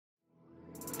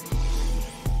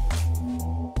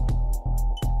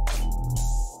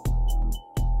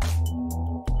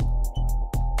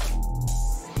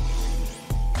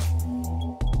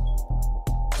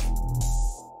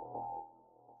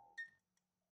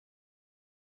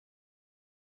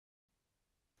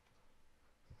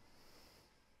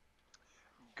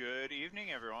Good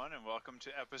evening, everyone, and welcome to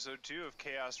episode 2 of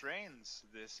Chaos Reigns.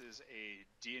 This is a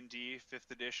D&D 5th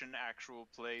edition actual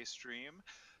play stream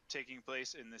taking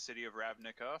place in the city of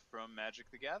Ravnica from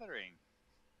Magic the Gathering.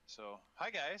 So, hi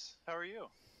guys, how are you?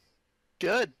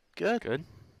 Good.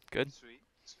 Sweet.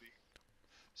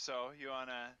 So,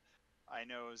 I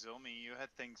know zzilmy, you had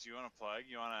things you want to plug.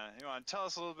 You wanna tell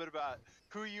us a little bit about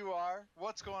who you are,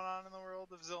 what's going on in the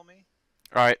world of zzilmy?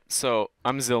 Alright, so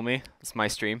I'm zzilmy. It's my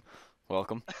stream.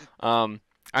 Welcome. I'm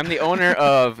the owner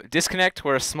of Disconnect.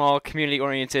 We're a small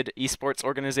community-oriented esports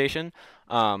organization.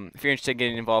 If you're interested in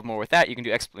getting involved more with that, you can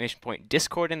do !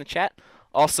 Discord in the chat.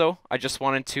 Also, I just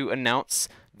wanted to announce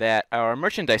that our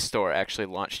merchandise store actually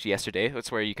launched yesterday.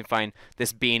 That's where you can find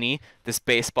this beanie, this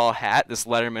baseball hat, this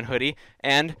Letterman hoodie,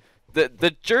 and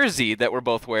the jersey that we're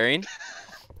both wearing.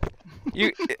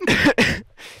 You,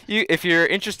 if you're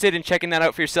interested in checking that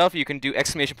out for yourself, you can do !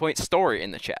 Store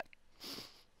in the chat.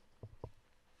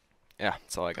 Yeah,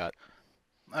 that's all I got.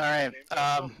 All right.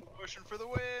 Motion for the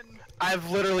win.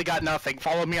 I've literally got nothing.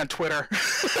 Follow me on Twitter. Way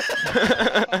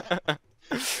to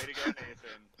go,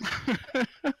 Nathan.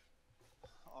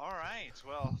 All right.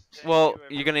 Well,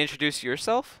 you gonna introduce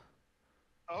yourself?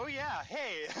 Oh yeah.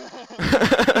 Hey.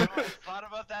 I thought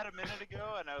about that a minute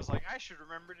ago, and I was like, I should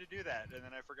remember to do that, and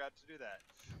then I forgot to do that.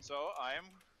 So I am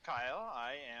Kyle.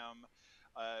 I am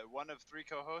one of 3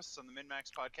 co-hosts on the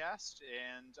MinMax podcast,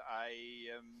 and I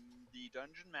am the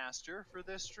dungeon master for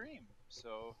this stream.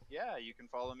 So yeah, you can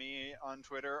follow me on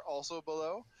Twitter also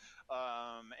below,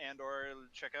 and or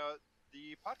check out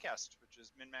the podcast, which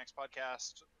is MinMax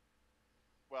Podcast.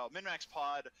 Well, MinMax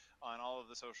Pod on all of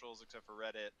the socials except for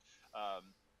Reddit.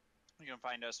 You can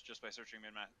find us just by searching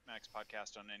MinMax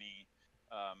Podcast on any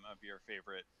of your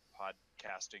favorite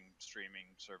podcasting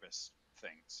streaming service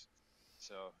things.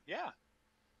 So yeah.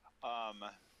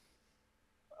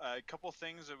 A couple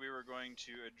things that we were going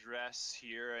to address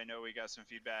here. I know we got some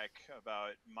feedback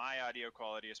about my audio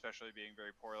quality, especially being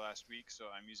very poor last week, so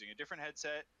I'm using a different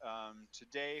headset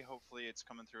today. Hopefully it's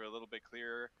coming through a little bit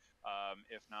clearer.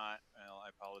 If not, well, I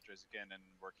apologize again, and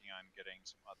working on getting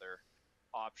some other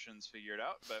options figured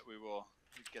out, but we will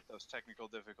get those technical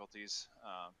difficulties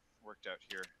worked out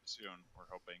here soon, we're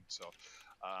hoping. So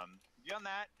beyond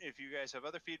that, if you guys have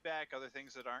other feedback, other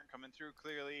things that aren't coming through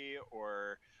clearly,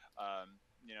 or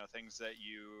things that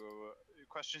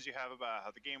questions you have about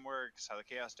how the game works, how the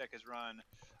chaos deck is run,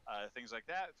 things like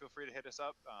that, feel free to hit us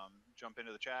up. Jump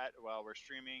into the chat while we're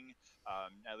streaming.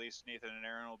 At least Nathan and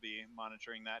Aaron will be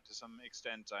monitoring that to some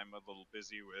extent. I'm a little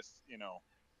busy with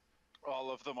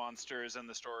all of the monsters and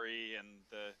the story and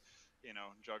the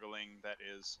juggling that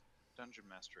is dungeon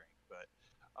mastering, but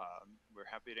we're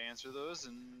happy to answer those.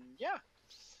 And yeah,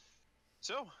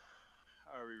 so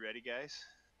are we ready, guys?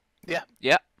 Yeah.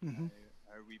 Mm-hmm.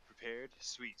 Are we prepared?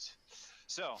 Sweet.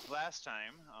 So last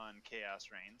time on Chaos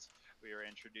Reigns, we were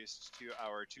introduced to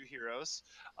our 2 heroes,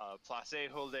 Placé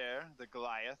Holdér, the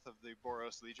Goliath of the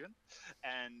Boros Legion,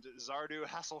 and Zardu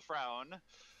Hasselfrown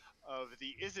of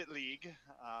the Izzet League,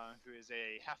 who is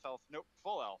a half-elf, nope,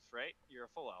 full elf, right? You're a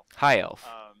full elf. High elf.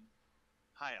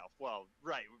 High elf, well,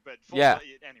 right, but full Yeah.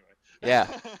 Anyway. Yeah,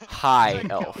 high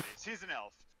elf. He's an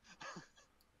elf.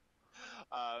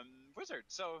 Wizard,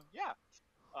 so yeah.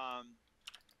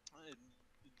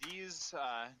 These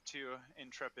 2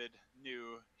 intrepid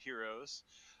new heroes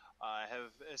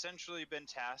have essentially been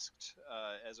tasked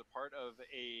as a part of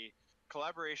a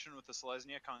collaboration with the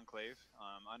Selesnya Conclave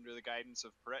under the guidance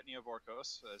of Peretnia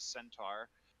Vorkos, a centaur,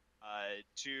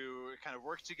 to kind of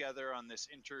work together on this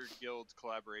inter-guild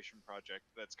collaboration project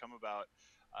that's come about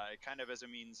kind of as a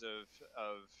means of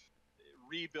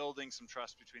rebuilding some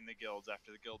trust between the guilds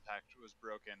after the guild pact was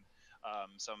broken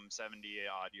some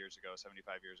 70-odd years ago,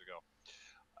 75 years ago.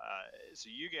 So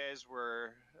you guys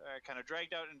were kind of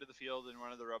dragged out into the field in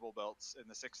one of the rebel belts in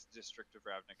the 6th district of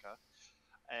Ravnica,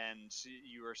 and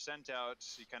you were sent out.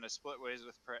 You kind of split ways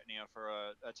with Peretnia for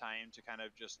a time to kind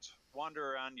of just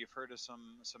wander around. You've heard of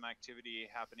some activity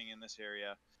happening in this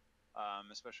area,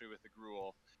 especially with the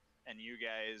Gruul, and you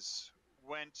guys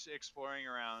went exploring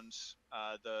around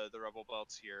the rebel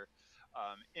belts here.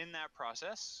 In that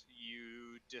process,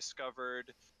 you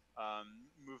discovered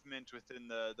movement within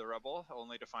the rebel,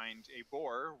 only to find a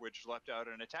boar which leapt out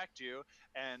and attacked you,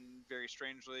 and very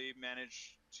strangely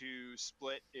managed to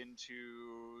split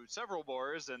into several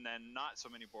boars, and then not so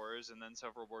many boars, and then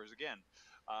several boars again.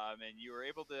 And you were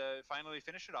able to finally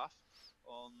finish it off,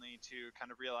 only to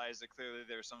kind of realize that clearly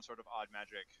there's some sort of odd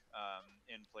magic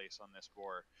in place on this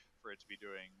boar for it to be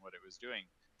doing what it was doing.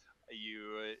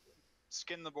 You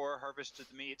skinned the boar, harvested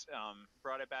the meat,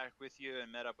 brought it back with you,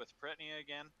 and met up with Pretnia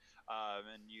again.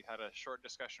 And you had a short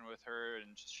discussion with her,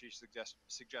 and she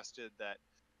suggested that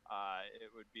it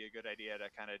would be a good idea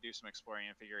to kind of do some exploring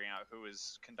and figuring out who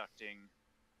was conducting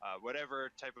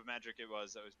whatever type of magic it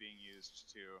was that was being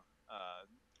used to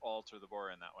alter the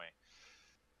boar in that way.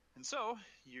 And so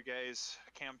you guys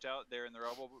camped out there in the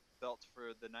rubble belt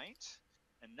for the night,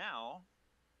 and now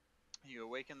you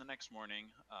awaken the next morning,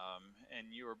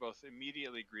 and you are both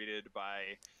immediately greeted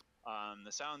by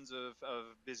the sounds of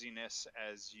busyness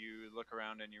as you look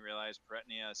around and you realize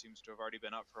Pretnia seems to have already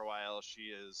been up for a while. She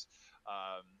is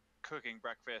cooking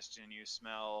breakfast, and you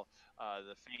smell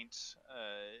the faint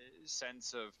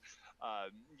sense of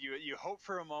you hope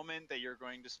for a moment that you're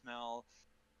going to smell,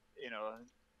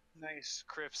 nice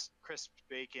crisp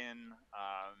bacon,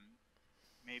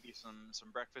 maybe some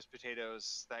breakfast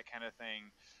potatoes, that kind of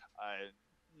thing.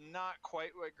 Not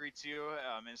quite what greets you.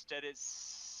 Instead, it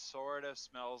sort of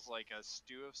smells like a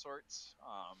stew of sorts,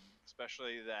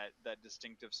 especially that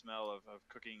distinctive smell of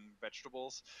cooking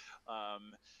vegetables.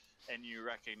 And you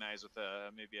recognize with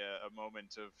maybe a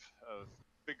moment of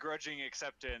begrudging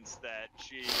acceptance that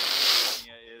she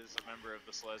is a member of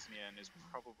the Selesnya and is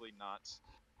probably not,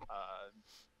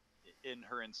 in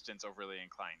her instance, overly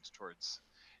inclined towards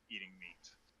eating meat.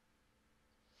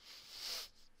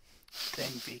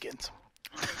 Dang vegans.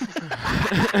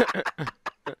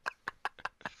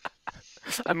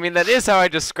 I mean, that is how I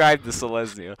described the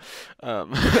Selesnya.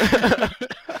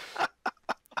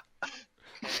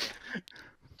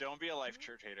 Don't be a life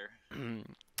church hater.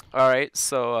 All right,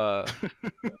 so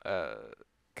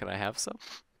can I have some?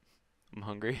 I'm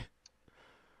hungry.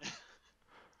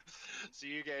 So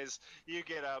you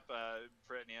get up.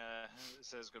 Pretnia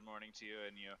says good morning to you,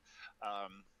 and you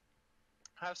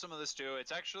have some of the stew.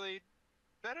 It's actually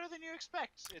better than you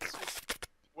expect. It's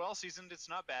well seasoned. It's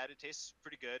not bad. It tastes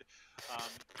pretty good.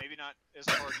 Maybe not as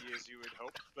hearty as you would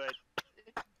hope, but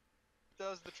it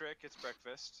does the trick. It's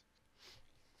breakfast.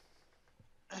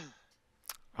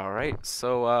 All right,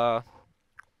 so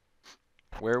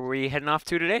where are we heading off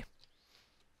to today?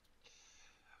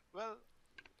 Well,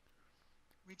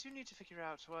 we do need to figure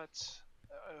out what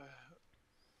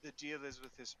the deal is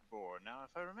with this boar. Now,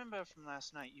 if I remember from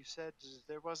last night, you said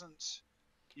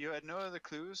you had no other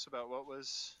clues about what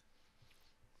was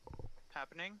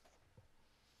happening?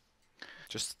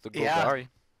 Just the Yeah. Golgari.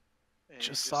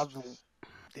 Just saw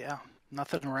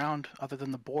nothing around other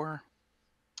than the boar.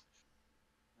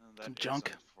 That Some is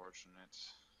junk. unfortunate.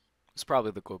 It's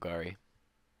probably the Golgari.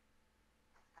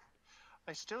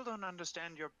 I still don't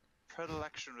understand your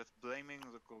predilection with blaming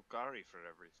the Golgari for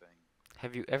everything.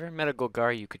 Have you ever met a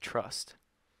Golgari you could trust?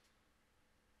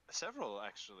 Several,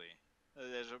 actually.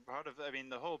 There's a part of,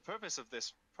 the whole purpose of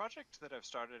this project that I've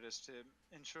started is to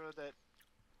ensure that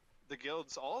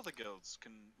all the guilds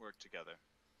can work together.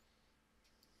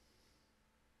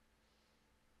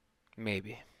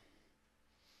 Maybe.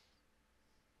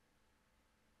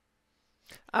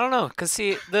 I don't know, because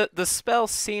see, the spell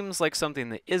seems like something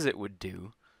that Izzet would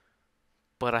do,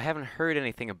 but I haven't heard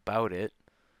anything about it.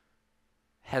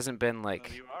 Hasn't been like...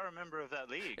 Well, you are a member of that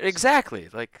league. Exactly,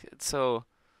 so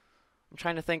I'm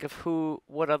trying to think of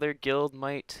what other guild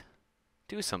might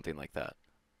do something like that.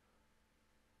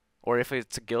 Or if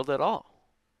it's a guild at all.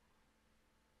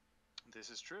 This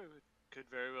is true. It could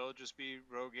very well just be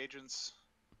rogue agents,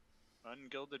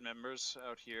 ungilded members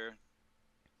out here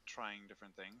trying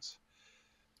different things.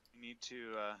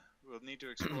 We'll need to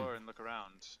explore and look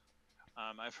around.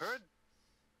 I've heard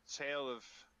tale of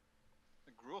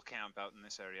a Gruul camp out in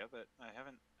this area, but I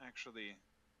haven't actually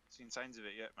seen signs of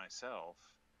it yet myself.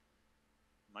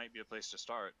 Might be a place to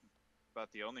start. About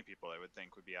the only people I would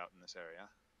think would be out in this area.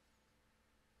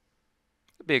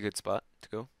 It'd be a good spot to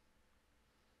go.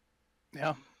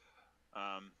 Yeah.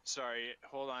 Sorry,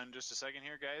 hold on just a second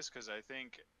here, guys, because I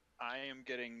think I am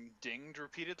getting dinged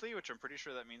repeatedly, which I'm pretty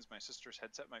sure that means my sister's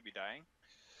headset might be dying.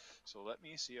 So let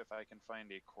me see if I can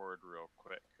find a cord real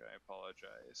quick. I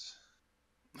apologize.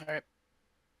 All right.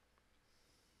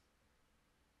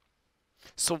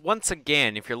 So once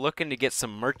again, if you're looking to get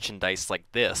some merchandise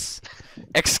like this,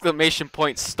 exclamation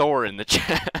point store in the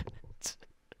chat.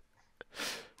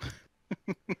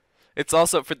 It's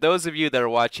also, for those of you that are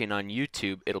watching on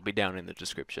YouTube, it'll be down in the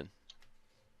description.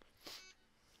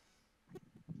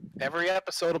 Every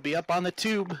episode will be up on the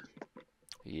tube.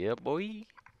 Yeah, boy.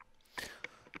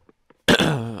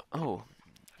 Oh,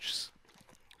 I just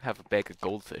have a bag of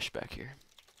goldfish back here.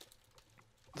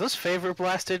 Are those favorite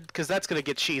blasted? Because that's going to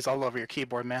get cheese all over your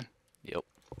keyboard, man. Yep.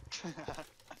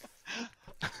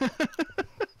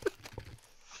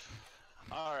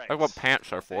 All right. That's what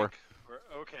pants are for. We're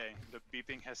Okay, the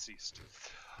beeping has ceased.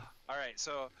 All right,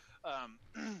 so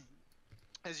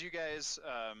as you guys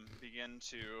begin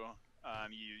to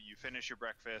you finish your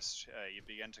breakfast, you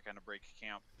begin to kind of break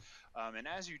camp, and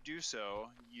as you do so,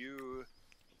 you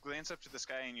glance up to the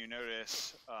sky and you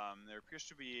notice there appears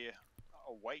to be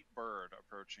a white bird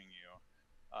approaching you,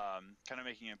 kind of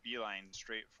making a beeline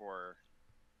straight for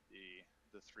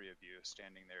the three of you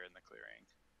standing there in the clearing.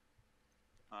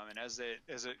 And as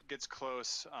it gets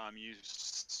close, you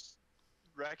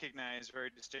recognize very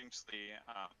distinctly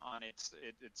on it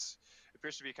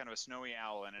appears to be kind of a snowy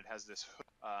owl, and it has this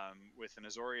hood with an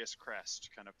azorius crest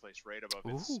kind of placed right above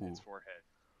its forehead.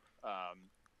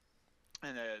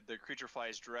 And the creature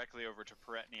flies directly over to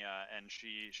Peretnia, and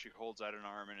she holds out an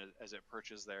arm and as it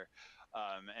perches there,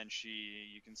 and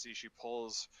you can see she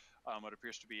pulls what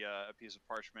appears to be a piece of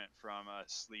parchment from a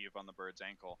sleeve on the bird's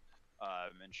ankle,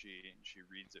 and she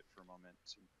reads it for a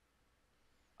moment.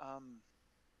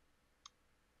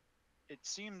 It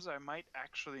seems I might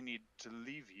actually need to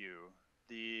leave you.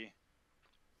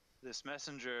 This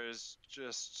messenger is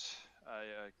just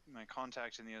my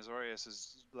contact in the Azorius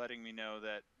is letting me know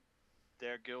that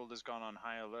their guild has gone on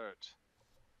high alert.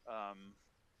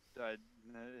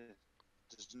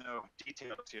 There's no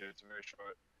details here. It's a very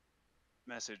short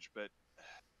message, but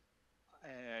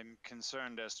I'm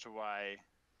concerned as to why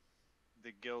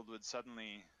the guild would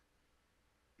suddenly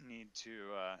need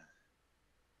to.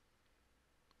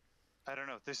 I don't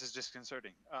know. This is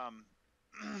disconcerting.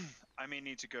 I may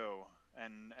need to go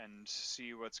and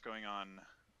see what's going on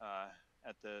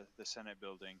at the Senate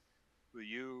building. Will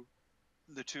you,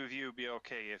 the two of you, be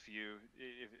okay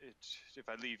if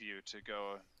I leave you to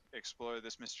go explore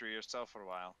this mystery yourself for a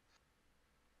while?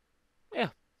 Yeah,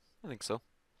 I think so.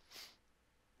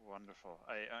 Wonderful.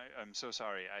 I'm so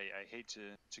sorry. I hate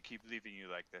to keep leaving you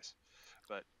like this,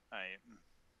 but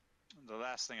the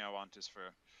last thing I want is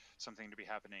for something to be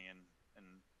happening, and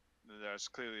there's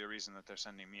clearly a reason that they're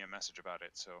sending me a message about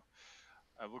it. So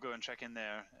I will go and check in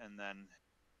there, and then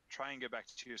try and get back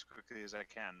to you as quickly as I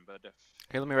can. But if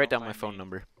Hey, let me write down my phone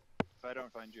number. If I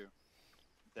don't find you,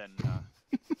 then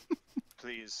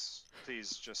please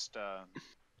just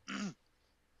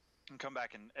come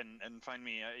back and find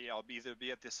me. I'll either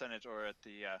be at the Senate or at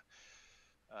the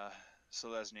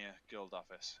Selesnya Guild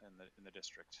office in the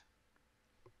district.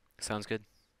 Sounds good.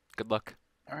 Good luck.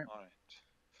 All right.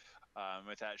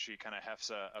 With that, she kind of hefts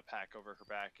a pack over her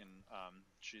back, and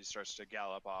she starts to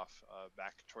gallop off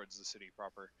back towards the city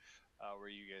proper, where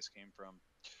you guys came from.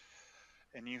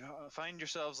 And you find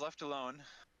yourselves left alone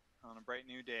on a bright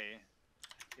new day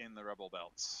in the Rebel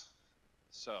Belts.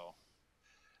 So,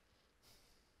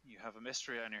 you have a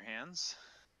mystery on your hands.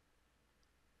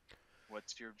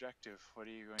 What's your objective? What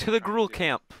are you going to the Gruul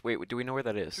camp? Wait, do we know where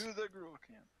that is? To the Gruul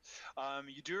camp.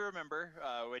 You do remember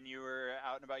when you were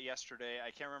out and about yesterday,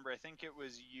 I can't remember, I think it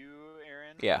was you,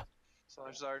 Aaron? Yeah. /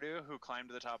 Zardu, who climbed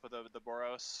to the top of the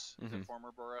Boros, the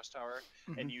former Boros Tower,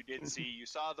 and you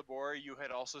saw the boar. You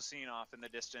had also seen off in the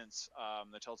distance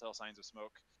the telltale signs of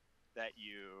smoke that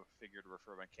you figured were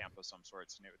from a camp of some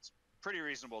sorts, and it's pretty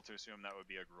reasonable to assume that would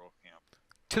be a Gruul camp.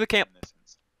 To the camp. In this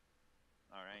instance.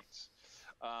 All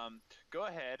right. Go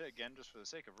ahead, again, just for the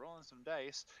sake of rolling some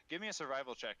dice, give me a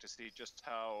survival check to see just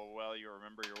how well you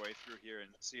remember your way through here, and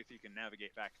see if you can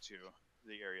navigate back to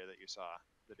the area that you saw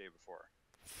the day before.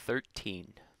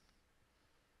 13.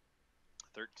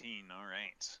 13, all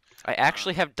right. I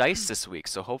actually have dice this week,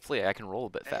 so hopefully I can roll a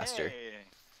bit faster. Hey.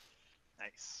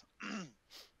 Nice.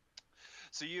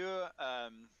 So you,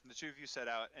 the two of you set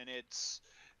out, and it's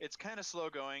kind of slow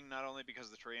going, not only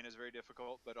because the terrain is very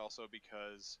difficult, but also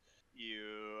because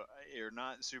you're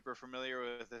not super familiar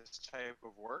with this type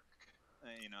of work.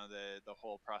 You know, the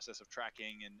whole process of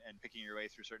tracking and picking your way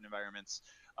through certain environments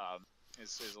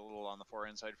is a little on the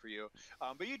foreign side for you.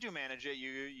 But you do manage it.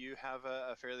 You have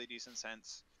a fairly decent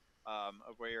sense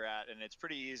of where you're at, and it's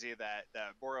pretty easy that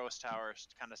Boros Tower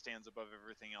kind of stands above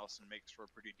everything else and makes for a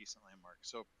pretty decent landmark.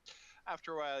 So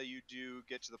after a while, you do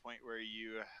get to the point where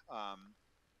you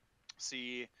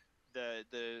see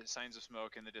the signs of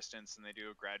smoke in the distance, and they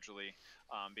do gradually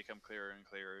become clearer and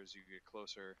clearer as you get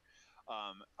closer.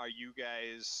 Are you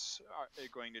guys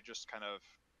going to just kind of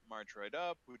march right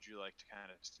up? Would you like to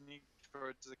kind of sneak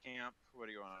towards the camp? What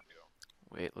do you want to do?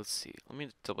 Wait, let's see. Let me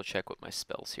double check what my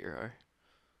spells here are.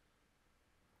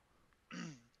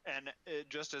 And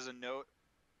just as a note,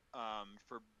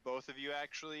 for both of you,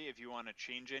 actually, if you want to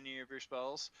change any of your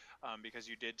spells, because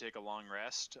you did take a long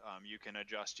rest, you can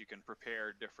adjust, you can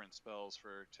prepare different spells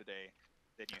for today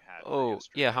than you had. Oh,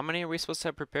 yeah, how many are we supposed to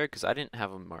have prepared? Because I didn't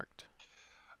have them marked.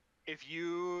 If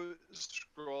you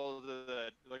scroll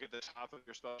look at the top of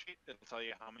your spell sheet, it'll tell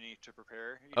you how many to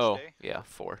prepare each day. Yeah,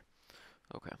 4.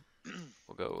 Okay.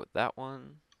 We'll go with that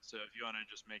one. So if you want to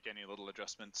just make any little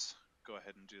adjustments, go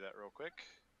ahead and do that real quick.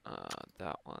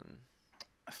 That one.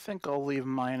 I think I'll leave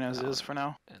mine as is for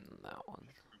now. And that one.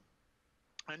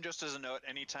 And just as a note,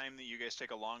 anytime that you guys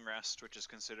take a long rest, which is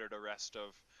considered a rest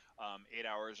of 8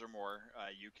 hours or more,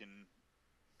 you can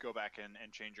go back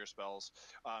and change your spells.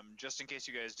 Just in case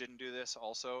you guys didn't do this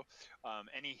also,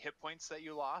 any hit points that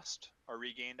you lost are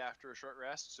regained after a short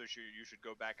rest, so you should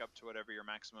go back up to whatever your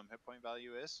maximum hit point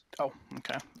value is. Oh,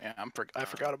 okay. Yeah, I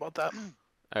forgot about that.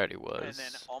 I already was. And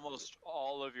then almost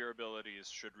all of your abilities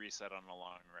should reset on a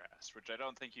long rest, which I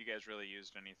don't think you guys really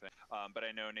used anything. But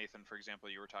I know, Nathan, for example,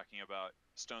 you were talking about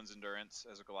Stone's Endurance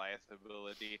as a Goliath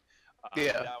ability.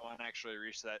 Yeah. That one actually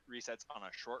resets on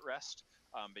a short rest,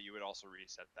 but you would also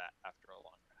reset that after a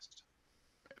long rest.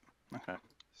 Okay.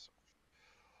 So,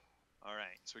 all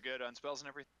right, so we good on spells and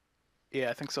everything? Yeah,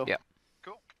 I think so. Yeah.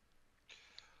 Cool.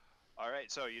 All right,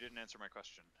 so you didn't answer my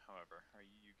question, however. Are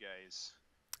you guys...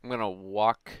 I'm going to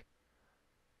walk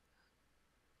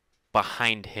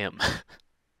behind him.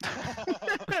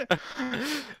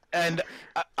 And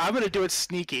I'm going to do it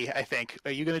sneaky, I think. Are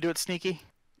you going to do it sneaky?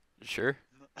 Sure.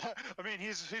 I mean,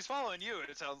 he's following you,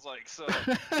 it sounds like, so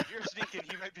if you're sneaking,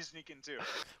 he might be sneaking too.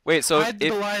 Wait, so Hide the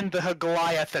line, the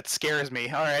Goliath that scares me.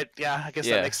 All right, yeah, I guess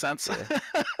that makes sense.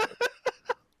 Yeah.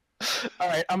 All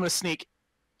right, I'm going to sneak.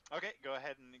 Okay, go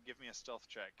ahead and give me a stealth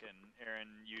check, and Aaron,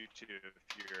 you too,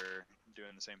 if you're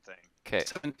doing the same thing. Okay.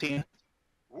 17.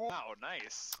 Wow,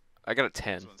 nice. I got a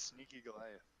 10. This one's sneaky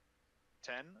Goliath.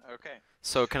 10? Okay.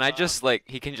 So can I just, like,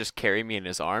 he can just carry me in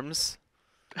his arms?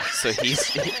 So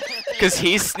he's... Because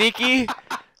he's sneaky?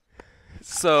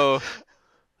 So...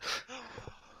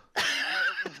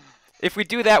 If we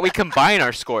do that, we combine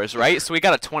our scores, right? So we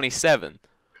got a 27.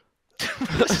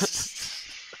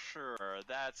 Sure,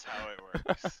 that's how it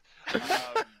works.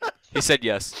 He said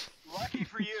yes. Lucky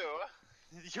for you,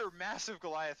 your massive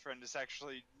Goliath friend is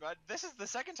actually... this is the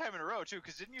second time in a row, too,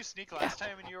 because didn't you sneak last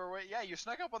time and you were... Yeah, you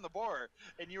snuck up on the boar,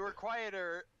 and you were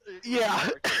quieter. Yeah.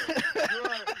 You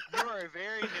are a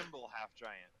very nimble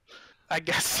half-giant. I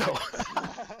guess so.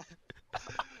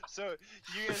 So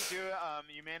you guys do,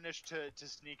 you managed to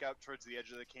sneak up towards the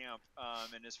edge of the camp,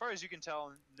 and as far as you can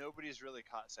tell, nobody's really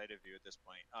caught sight of you at this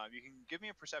point. You can give me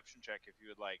a perception check if you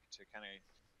would like to kind of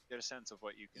get a sense of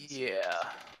what you can see. Yeah.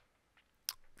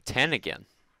 10 again.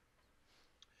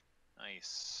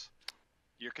 Nice.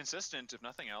 You're consistent, if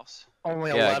nothing else.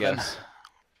 Only Yeah, 11. I guess.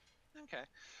 Okay.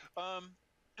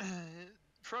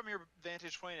 From your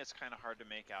vantage point, it's kind of hard to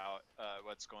make out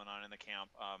what's going on in the camp.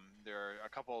 There are a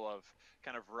couple of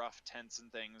kind of rough tents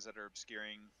and things that are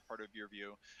obscuring part of your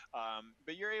view.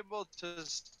 But you're able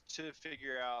to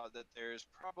figure out that there's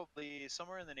probably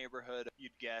somewhere in the neighborhood,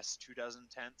 you'd guess 24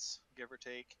 tents, give or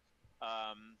take.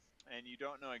 And you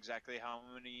don't know exactly how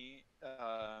many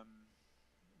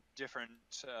different...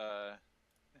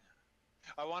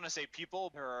 I want to say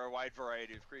people. There are a wide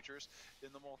variety of creatures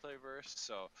in the multiverse,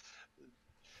 so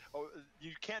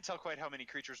you can't tell quite how many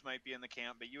creatures might be in the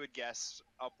camp, but you would guess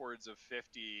upwards of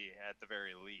 50 at the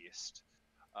very least.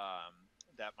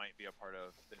 That might be a part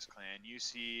of this clan. You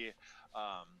see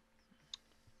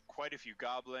quite a few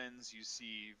goblins. You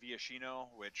see Viashino,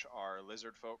 which are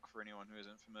lizard folk for anyone who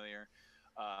isn't familiar.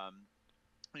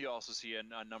 You also see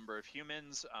a number of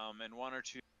humans and 1 or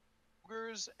 2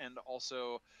 ogres, and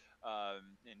also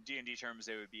in D&D terms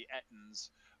they would be ettins,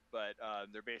 but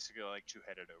they're basically like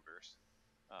 2-headed ogres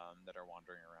that are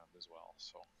wandering around as well.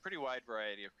 So pretty wide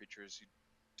variety of creatures. You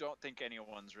don't think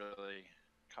anyone's really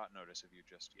caught notice of you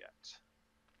just yet.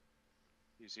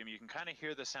 You see, you can kind of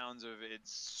hear the sounds of it.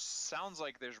 Sounds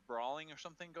like there's brawling or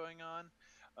something going on,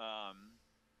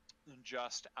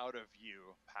 just out of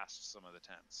view past some of the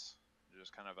tents.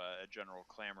 Just kind of a general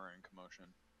clamor and commotion.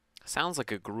 Sounds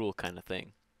like a Gruul kind of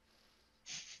thing.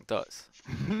 It does.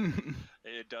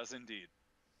 It does indeed.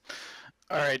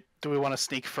 All right, do we want to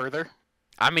sneak further?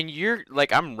 I mean, you're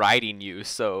like, I'm riding you,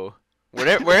 so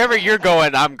wherever you're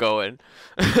going, I'm going.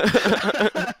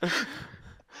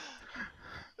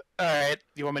 All right,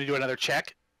 you want me to do another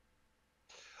check?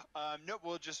 No,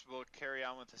 we'll carry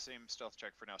on with the same stealth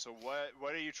check for now. So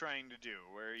what are you trying to do?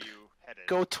 Where are you headed?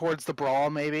 Go towards the brawl,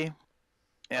 maybe.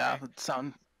 Yeah, Okay. that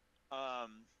sound.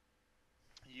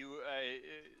 You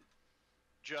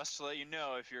just to let you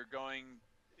know, if you're going,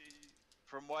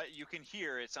 from what you can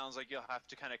hear, it sounds like you'll have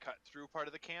to kind of cut through part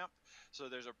of the camp. So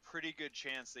there's a pretty good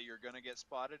chance that you're going to get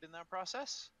spotted in that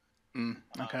process.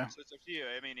 Okay. So it's up to you.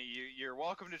 I mean, you're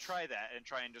welcome to try that and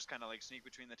try and just kind of like sneak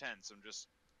between the tents. I'm just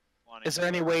wanting Is to there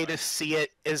any go way that to see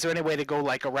it? Is there any way to go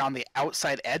like around the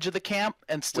outside edge of the camp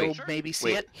and still Wait, Sure. maybe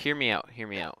see Wait, it? hear me out. Hear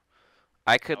me out.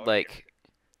 I could Okay. like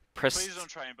Please don't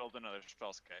try and build another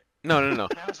spellscape. No.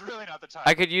 Now's really not the time.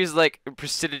 I could use like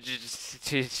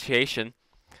prestidigitation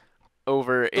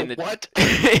over in the what?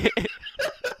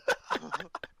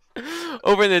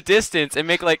 over in the distance and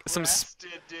make like some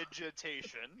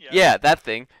Prestidigitation. yeah, that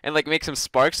thing, and like make some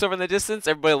sparks over in the distance.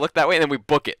 Everybody look that way, and then we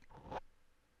book it.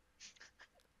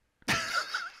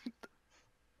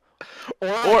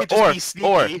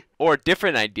 Or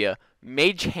different idea.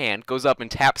 Mage hand goes up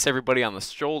and taps everybody on the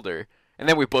shoulder, and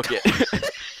then we book it.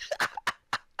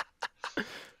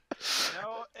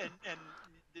 No, and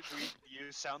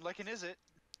you sound like an is-it.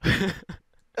 But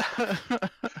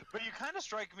you kind of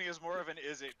strike me as more of an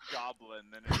is-it goblin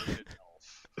than an is-it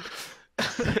elf.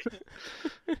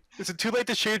 Is it too late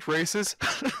to change races?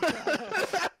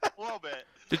 A little bit.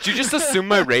 Did you just assume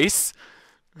my race?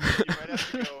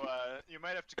 You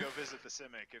might have to go visit the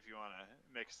Simic if you want to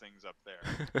mix things up there.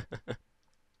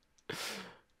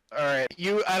 All right,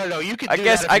 I don't know. You could. I do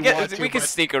guess that if you we want can to,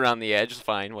 sneak around the edge.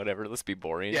 Fine, whatever. Let's be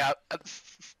boring. Yeah.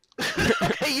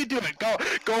 Okay, you do it.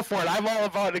 Go for it. I'm all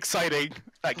about exciting.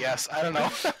 I guess. I don't know.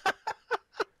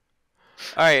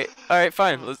 All right,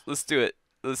 fine. Let's do it.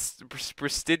 Let's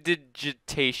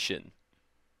prestidigitation.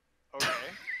 Okay.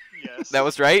 Yes. That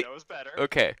was right? That was better.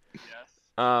 Okay. Yes.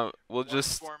 We'll What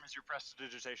just form is your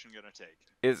prestidigitation gonna take?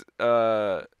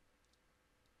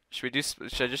 should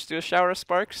I just do a shower of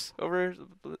sparks over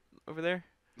there?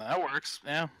 That works.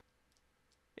 Yeah.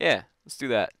 Yeah, let's do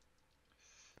that.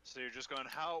 So you're just going,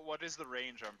 what is the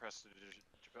range on prestidigitation?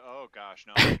 Oh gosh,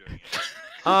 no, I'm doing it.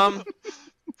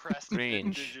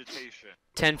 Prestidigitation.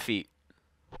 10 feet.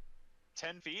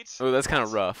 10 feet? Oh, that's kind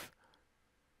of rough.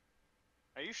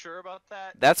 Are you sure about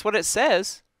that? That's what it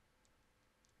says.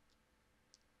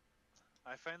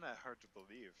 I find that hard to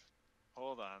believe.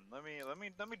 Hold on, let me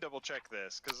double check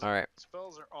this, because All right.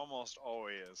 spells are almost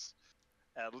always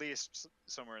at least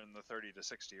somewhere in the 30 to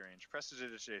 60 range.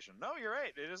 Prestidigitation. No, you're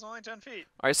right. It is only 10 feet.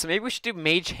 All right, so maybe we should do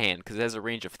mage hand because it has a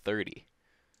range of 30.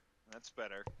 That's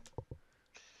better.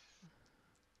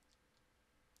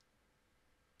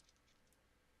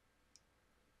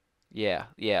 Yeah.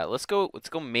 Let's go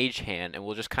mage hand, and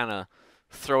we'll just kind of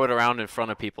throw it around in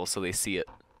front of people so they see it,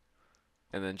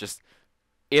 and then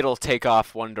it'll take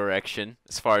off one direction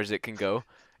as far as it can go,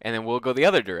 and then we'll go the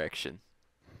other direction.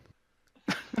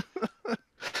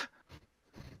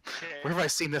 Where have I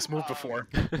seen this move before?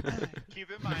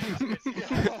 Keep in mind,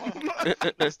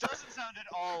 this doesn't sound at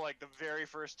all like the very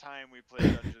first time we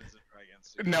played Dungeons and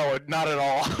Dragons. No, not at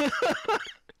all.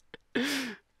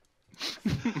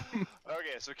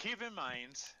 Okay, so keep in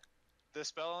mind, the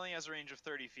spell only has a range of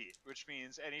 30 feet, which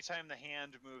means anytime the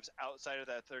hand moves outside of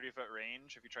that 30-foot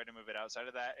range, if you try to move it outside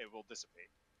of that, it will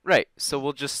dissipate. Right, so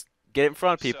we'll just get it in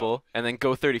front of people and then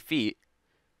go 30 feet.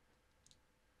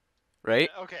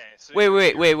 Right? Okay. So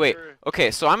Wait.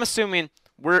 Okay, so I'm assuming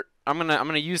I'm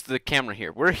gonna use the camera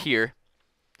here. We're here.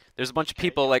 There's a bunch of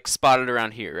people like spotted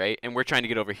around here, right? And we're trying to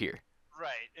get over here.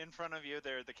 Right, in front of you.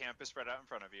 The camp is spread out in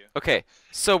front of you. Okay,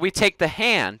 so we take the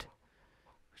hand,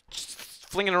 just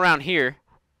fling it around here,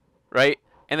 right?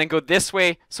 And then go this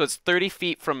way, so it's 30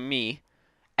 feet from me.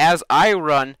 As I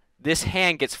run, this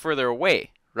hand gets further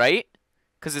away, right?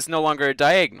 Because it's no longer a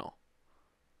diagonal.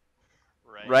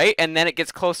 Right? And then it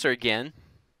gets closer again.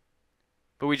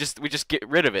 But we just get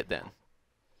rid of it then.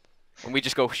 And we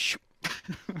just go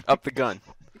up the gun.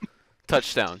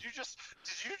 Touchdown. Did you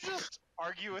just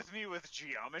argue with me with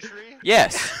geometry?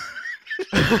 Yes.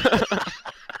 I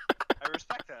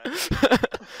respect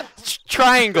that.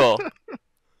 Triangle.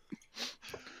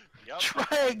 Yep.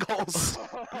 Triangles.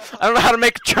 I don't know how to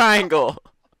make a triangle.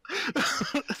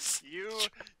 You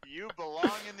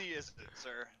belong in the is it,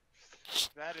 sir.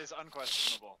 That is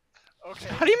unquestionable. Okay.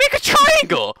 How do you make a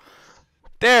triangle?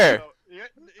 There. So,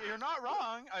 you're not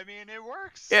wrong. I mean, it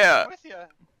works. Yeah. I'm with you.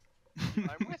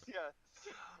 I'm with you.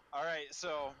 All right,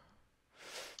 so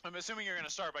I'm assuming you're going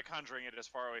to start by conjuring it as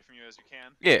far away from you as you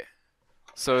can. Yeah.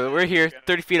 So we're here,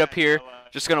 30 feet up here.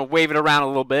 Just going to wave it around a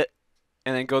little bit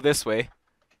and then go this way.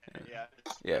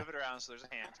 Yeah. Move it around so there's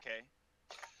a hand, okay?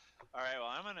 All right, well,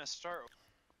 I'm going to start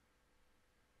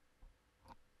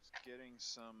getting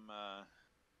some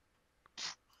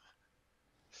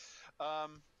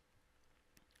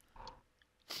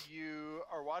you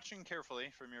are watching carefully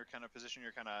from your kind of position.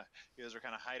 You guys are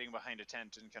kind of hiding behind a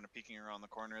tent and kind of peeking around the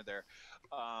corner there.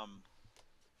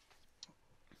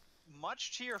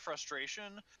 Much to your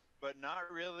frustration, but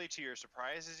not really to your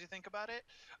surprise as you think about it,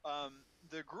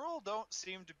 the Gruul don't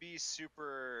seem to be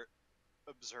super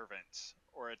observant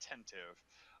or attentive.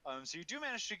 So you do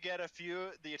manage to get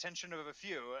the attention of a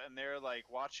few, and they're like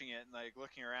watching it and like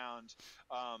looking around.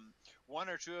 One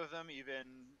or two of them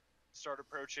even start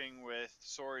approaching with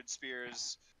swords,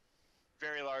 spears,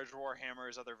 very large war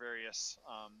hammers, other various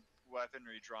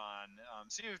weaponry drawn.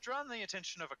 So you've drawn the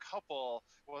attention of a couple.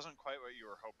 Wasn't quite what you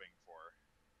were hoping for.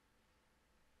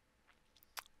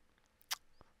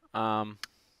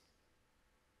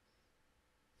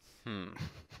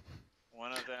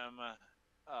 One of them,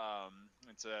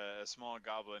 it's a small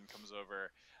goblin, comes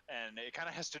over, and it kind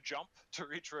of has to jump to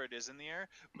reach where it is in the air,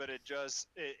 but it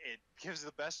gives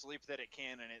the best leap that it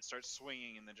can, and it starts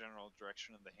swinging in the general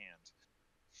direction of the hand.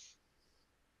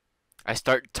 I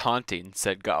start taunting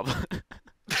said goblin.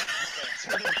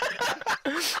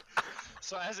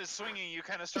 So as it's swinging, you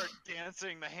kind of start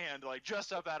dancing the hand, like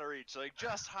just up out of reach, like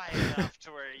just high enough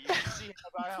to where you can see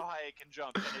about how high it can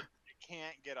jump, and it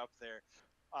can't get up there.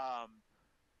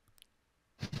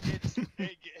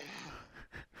 It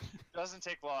doesn't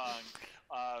take long,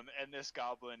 and this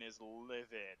goblin is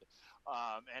livid,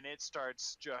 and it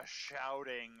starts just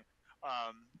shouting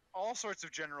all sorts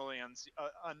of generally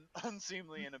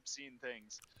unseemly and obscene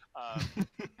things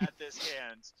at this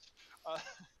hand.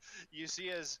 You see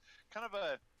as kind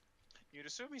of you'd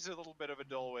assume he's a little bit of a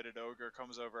dull-witted ogre,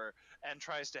 comes over and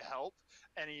tries to help,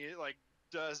 and he like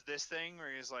does this thing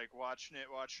where he's like watching it,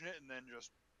 and then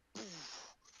just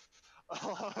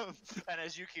and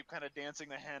as you keep kind of dancing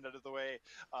the hand out of the way,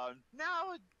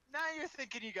 now you're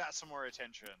thinking you got some more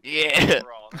attention. Yeah.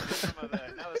 Overall, now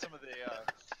that some of the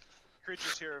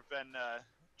creatures here have been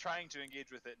trying to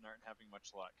engage with it and aren't having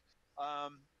much luck.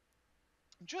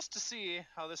 Just to see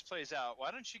how this plays out,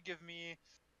 why don't you give me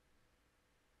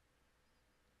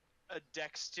a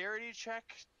dexterity check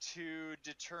to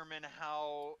determine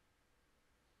how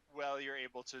well you're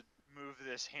able to move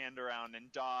this hand around and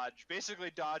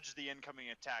basically dodge the incoming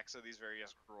attacks of these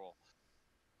various Gruul.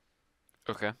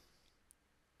 Okay.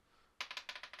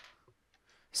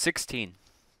 16.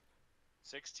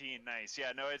 16, nice.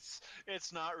 Yeah, no,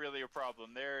 it's not really a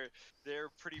problem. They're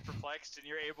pretty perplexed, and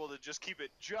you're able to just keep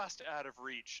it just out of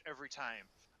reach every time,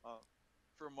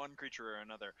 from one creature or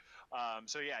another.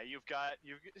 So yeah, you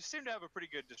seem to have a pretty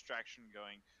good distraction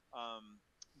going.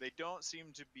 They don't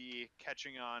seem to be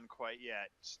catching on quite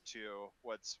yet to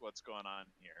what's going on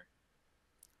here.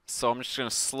 So I'm just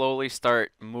gonna slowly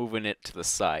start moving it to the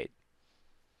side.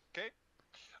 Okay.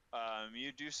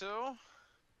 You do so.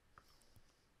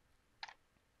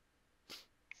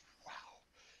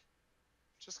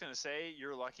 Just gonna say,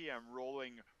 you're lucky. I'm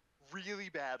rolling really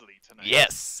badly tonight.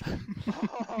 Yes.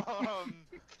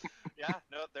 Yeah,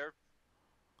 no,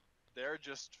 they're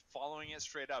just following it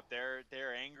straight up.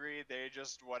 They're angry. They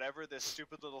just whatever this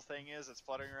stupid little thing is that's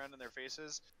fluttering around in their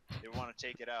faces, they want to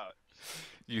take it out.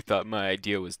 You thought my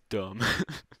idea was dumb.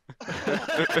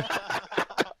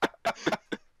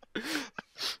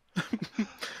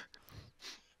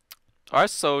 Alright,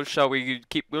 so shall we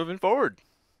keep moving forward?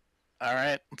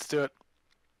 Alright, let's do it.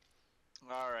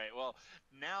 Alright, well,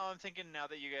 now I'm thinking, now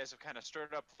that you guys have kind of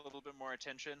stirred up a little bit more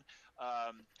attention,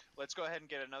 let's go ahead and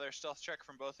get another stealth check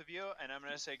from both of you, and I'm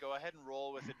going to say go ahead and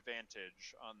roll with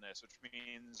advantage on this, which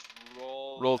means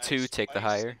roll 2, take the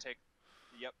higher.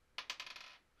 Yep.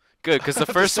 Good, because the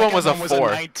first one was a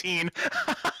 4. 19.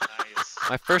 Nice.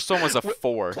 My first one was a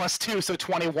 4. Plus 2, so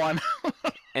 21.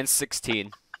 And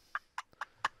 16.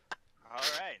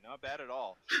 Alright, not bad at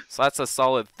all. So that's a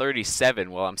solid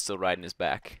 37 while I'm still riding his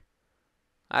back.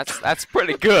 That's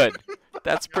pretty good.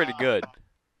 That's pretty good.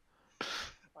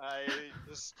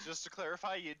 Just to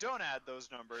clarify, you don't add those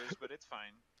numbers, but it's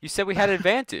fine. You said we had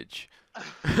advantage.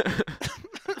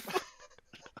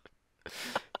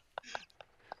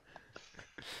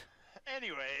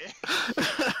 Anyway,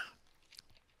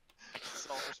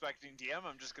 self-respecting DM,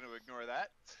 I'm just going to ignore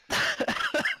that.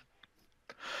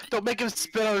 Don't make him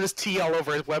spit out his tea all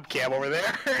over his webcam over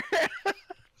there.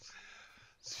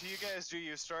 So you guys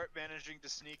you start managing to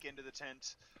sneak into the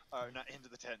tent, not into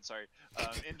the tent, sorry,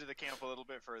 into the camp a little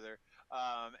bit further.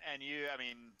 And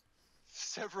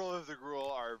several of the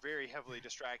Gruul are very heavily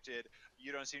distracted.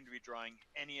 You don't seem to be drawing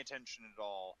any attention at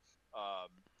all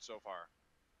so far.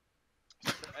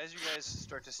 So as you guys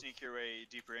start to sneak your way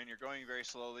deeper in, you're going very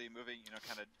slowly, moving,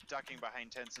 kind of ducking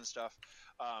behind tents and stuff.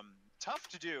 Tough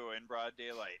to do in broad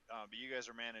daylight, but you guys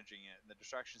are managing it, and the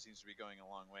distraction seems to be going a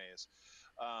long ways.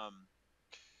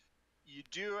 You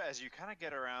do, as you kind of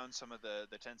get around some of the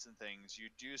tents and things, you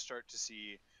do start to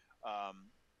see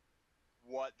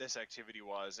what this activity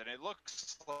was, and it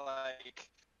looks like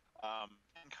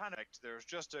there's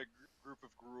just a group of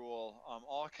Gruul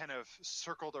all kind of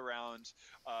circled around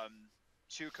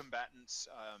two combatants.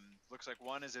 Looks like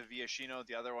one is a Viashino,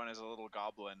 the other one is a little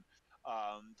goblin,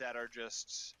 that are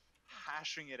just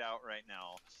hashing it out right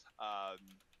now.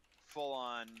 Full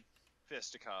on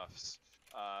fisticuffs.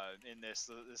 In this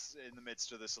in the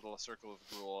midst of this little circle of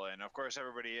Gruul, and of course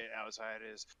everybody outside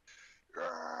is,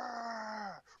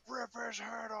 rip his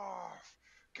head off,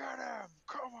 get him,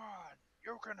 come on,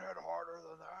 you can hit harder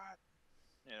than that.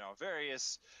 You know,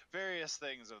 various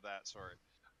things of that sort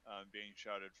being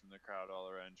shouted from the crowd all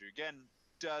around you. Again,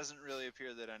 doesn't really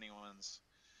appear that anyone's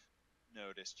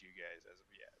noticed you guys as of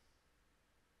yet.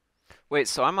 Wait,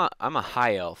 so I'm a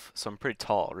high elf, so I'm pretty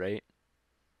tall, right?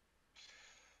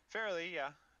 Fairly,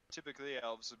 yeah. Typically,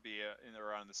 elves would be in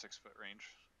around the 6-foot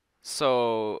range.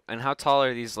 So, and how tall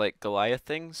are these like Goliath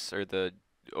things or the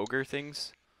ogre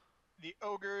things? The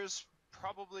ogre's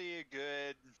probably a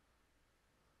good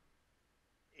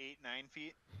 8-9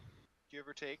 feet, give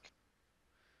or take.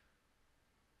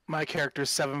 My character's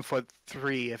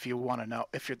 7'3", if you want to know,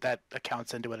 if that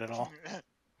accounts into it at all.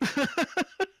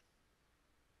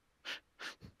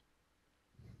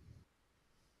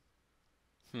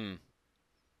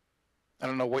 I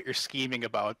don't know what you're scheming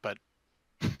about, but...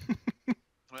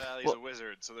 Well, he's a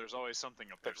wizard, so there's always something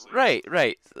up there. Right,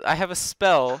 right. I have a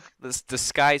spell that's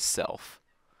disguise self.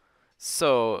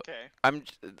 So okay.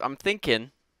 I'm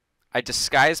thinking I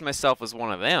disguise myself as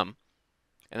one of them,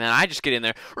 and then I just get in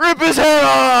there, rip his head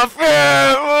off,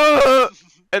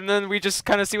 and then we just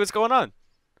kind of see what's going on.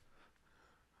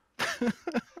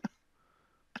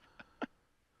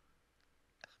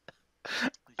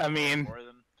 I mean,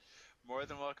 more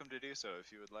than welcome to do so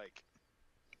if you would like.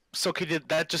 So could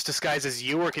that just disguise as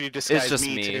you, or can you disguise it's just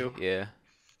me too? Yeah. Yeah,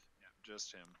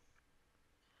 just him.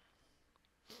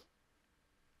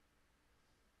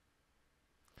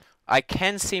 I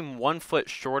can seem 1 foot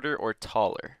shorter or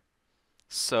taller.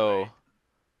 So, right.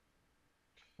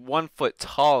 1 foot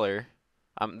taller,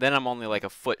 then I'm only like a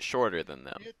foot shorter than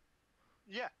them.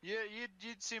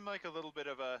 You'd seem like a little bit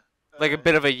of a like a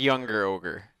bit of a younger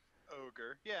ogre.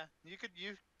 Yeah, you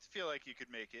feel like you could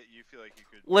make it. You feel like you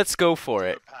could. Let's go for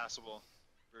it. A passable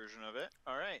version of it.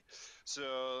 All right.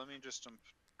 So let me just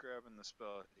grabbing the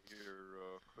spell here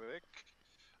real quick.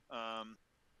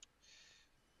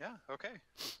 Yeah. Okay.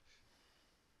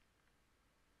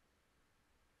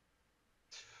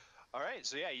 All right.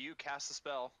 So yeah, you cast the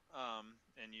spell,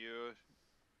 and you,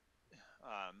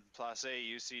 Placé,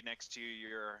 you see next to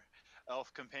your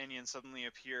elf companion suddenly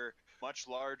appear much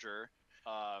larger.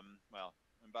 Well,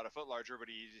 about a foot larger, but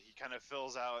he kind of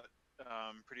fills out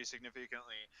pretty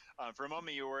significantly. For a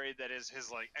moment, you're worried that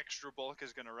his like extra bulk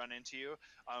is going to run into you,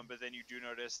 but then you do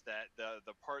notice that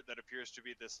the part that appears to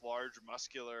be this large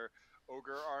muscular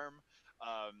ogre arm,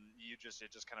 it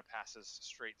just kind of passes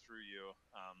straight through you,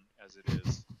 as it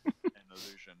is an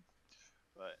illusion.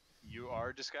 But you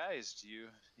are disguised. You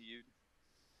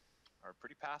are a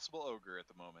pretty passable ogre at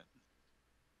the moment.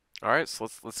 All right, so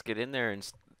let's get in there and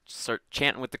start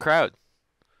chanting with the crowd.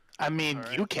 I mean,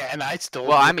 right. You can. I still.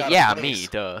 Well, I mean, yeah, me,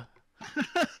 duh.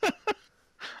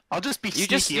 I'll just be you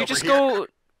sneaky you just here. Go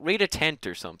raid a tent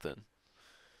or something.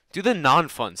 Do the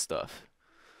non-fun stuff.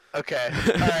 Okay.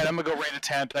 All right, I'm gonna go raid a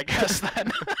tent, I guess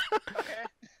then. Okay.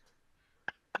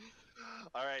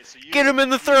 All right, so you get him in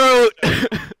the throat.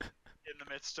 In the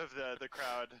midst of the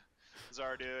crowd,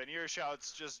 Zardu, and your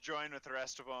shouts just join with the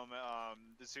rest of them.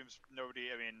 It seems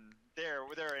nobody. I mean,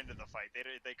 they're into the fight.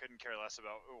 They couldn't care less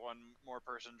about one more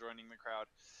person joining the crowd.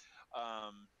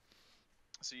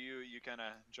 So you kind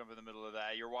of jump in the middle of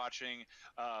that. You're watching.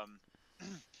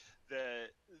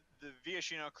 The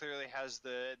Viashino clearly has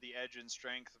the edge in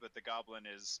strength, but the goblin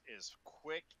is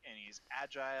quick and he's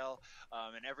agile.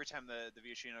 And every time the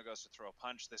Viashino goes to throw a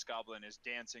punch, this goblin is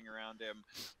dancing around him,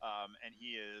 and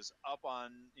he is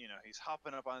he's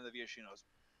hopping up on the Viashino's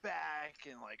back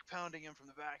and like pounding him from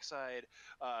the backside,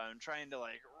 and trying to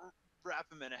like wrap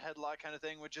him in a headlock kind of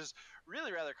thing, which is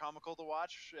really rather comical to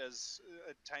watch as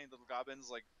a tiny little goblin's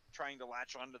like trying to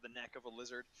latch onto the neck of a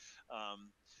lizard.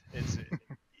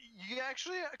 You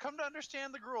actually come to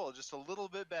understand the Gruul just a little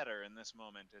bit better in this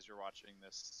moment as you're watching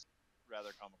this rather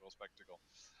comical spectacle.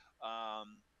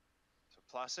 So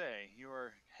Placé, you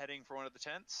are heading for one of the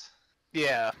tents?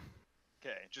 Yeah.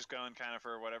 Okay, just going kind of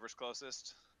for whatever's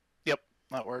closest? Yep,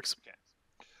 that works. Okay.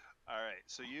 All right,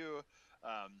 so you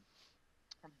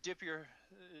dip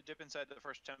inside the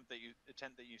first tent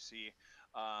that you see.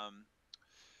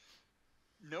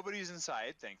 Nobody's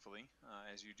inside, thankfully,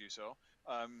 as you do so.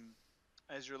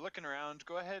 As you're looking around,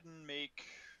 go ahead and make.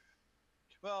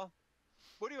 Well,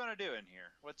 what do you want to do in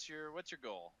here? What's your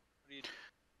goal? What are you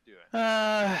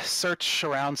doing? Search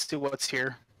around, see what's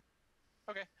here.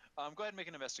 Okay. Go ahead and make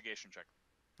an investigation check.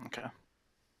 Okay.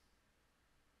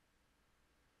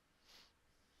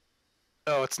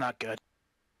 Oh, it's not good.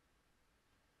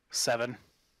 7.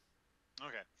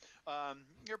 Okay.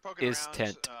 You're poking Is around.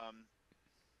 tent.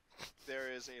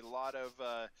 There is a lot of,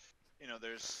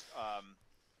 there's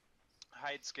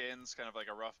hide skins, kind of like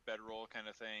a rough bedroll kind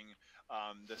of thing.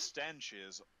 The stench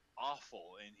is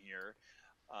awful in here.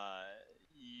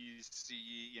 You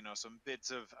see, some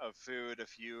bits of food, a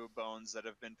few bones that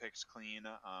have been picked clean,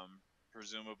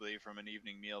 presumably from an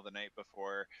evening meal the night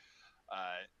before.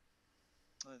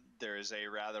 There is a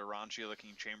rather raunchy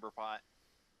looking chamber pot.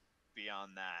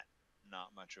 Beyond that,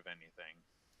 not much of anything.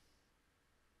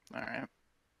 All right.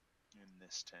 In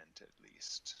this tent, at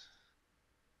least.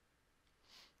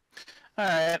 All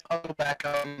right. I'll go back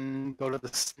out and go to the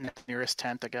nearest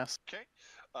tent, I guess. Okay.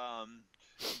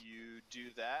 You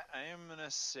do that. I am going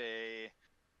to say,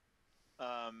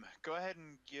 go ahead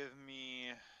and give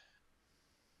me...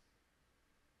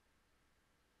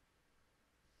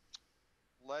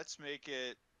 Let's make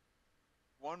it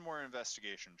one more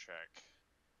investigation check.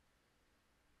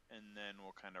 And then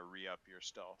we'll kind of re-up your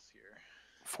stealth here.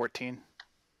 14.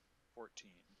 14.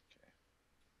 Okay.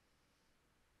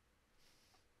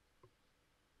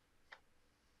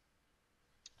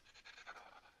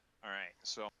 All right.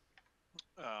 So,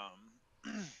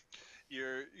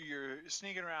 you're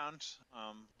sneaking around.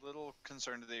 Little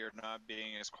concerned that you're not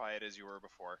being as quiet as you were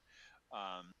before.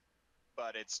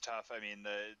 But it's tough. I mean,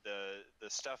 the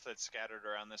stuff that's scattered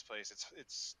around this place,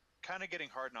 it's kind of getting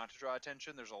hard not to draw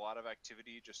attention. There's a lot of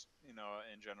activity just, in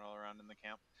general around in the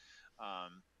camp.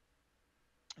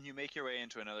 You make your way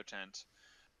into another tent,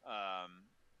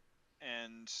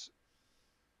 and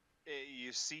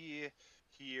you see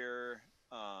here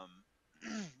a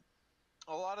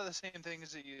lot of the same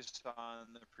things that you saw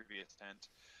in the previous tent.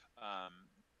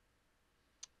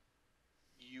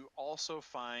 You also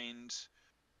find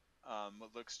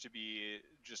what looks to be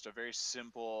just a very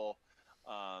simple,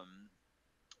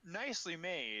 nicely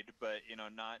made, but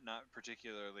not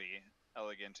particularly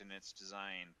elegant in its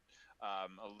design. A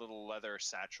little leather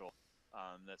satchel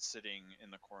that's sitting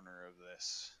in the corner of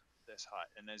this hut,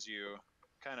 and as you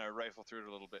kind of rifle through it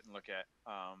a little bit and look at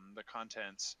the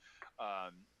contents,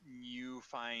 you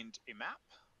find a map,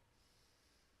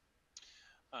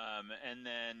 and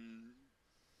then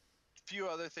a few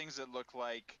other things that look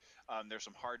like there's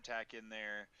some hardtack in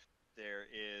there. There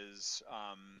is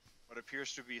what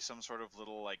appears to be some sort of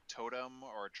little like totem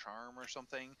or charm or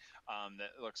something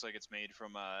that looks like it's made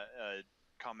from a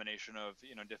combination of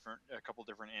a couple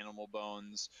different animal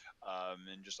bones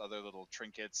and just other little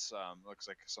trinkets. Looks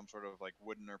like some sort of like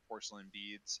wooden or porcelain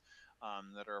beads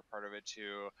that are a part of it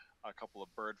too. A couple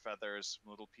of bird feathers,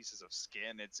 little pieces of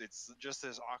skin. It's just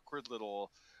this awkward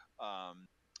little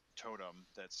totem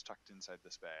that's tucked inside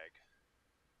this bag.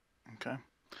 Okay.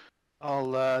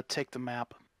 I'll take the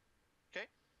map. Okay.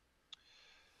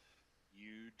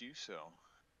 You do so.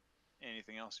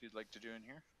 Anything else you'd like to do in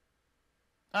here?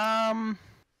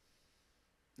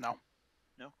 No.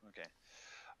 No? Okay.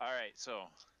 All right, so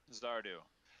Zardu,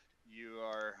 you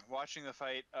are watching the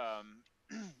fight.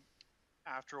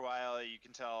 After a while, you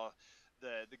can tell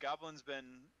the goblin's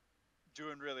been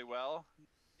doing really well,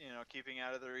 keeping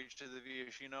out of the reach to the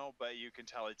Viashino, but you can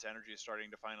tell its energy is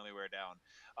starting to finally wear down.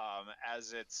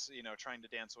 As it's, trying to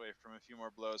dance away from a few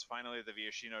more blows, finally the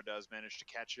Viashino does manage to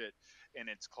catch it in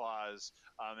its claws,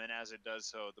 and as it does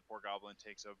so, the poor goblin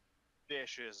takes a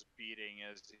vicious beating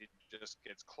as he just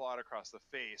gets clawed across the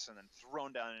face and then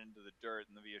thrown down into the dirt,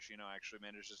 and the Viashino actually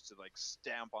manages to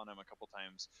stamp on him a couple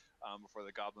times before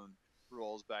the goblin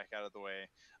rolls back out of the way.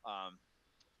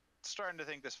 Starting to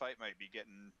think this fight might be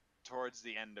getting towards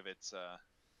the end of its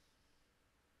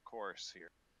course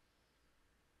here.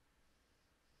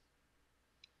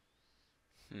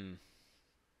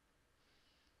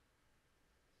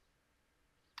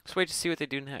 Let's wait to see what they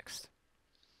do next.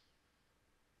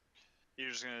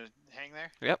 You're just gonna hang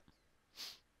there? Yep.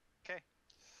 Okay.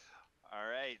 All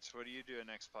right. So what are you doing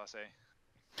next, Placé?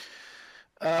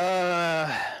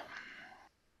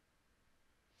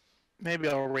 Maybe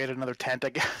I'll raid another tent, I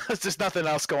guess. There's nothing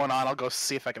else going on. I'll go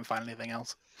see if I can find anything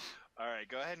else. All right.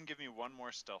 Go ahead and give me one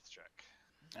more stealth check.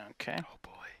 Okay. Oh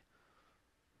boy.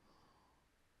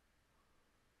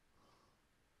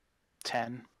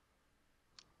 10.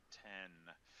 10.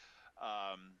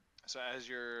 So as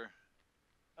you're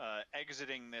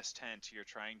exiting this tent, you're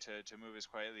trying to move as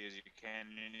quietly as you can,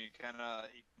 and you kind of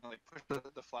push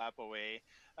the flap away,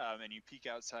 and you peek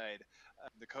outside.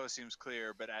 The coast seems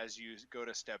clear, but as you go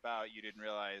to step out, you didn't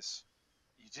realize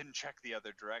you didn't check the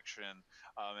other direction,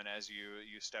 and as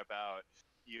you step out,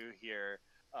 you hear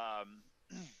kind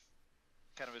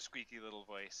of a squeaky little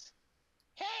voice.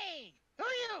 Hey, who are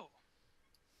you?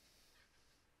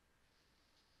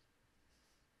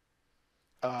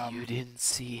 You didn't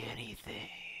see anything.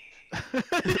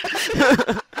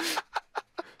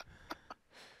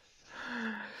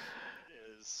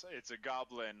 It's a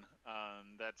goblin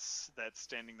that's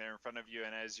standing there in front of you,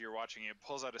 and as you're watching it,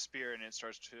 pulls out a spear and it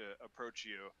starts to approach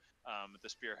you with the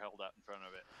spear held out in front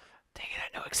of it. Dang it,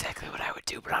 I know exactly what I would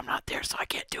do, but I'm not there, so I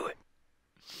can't do it.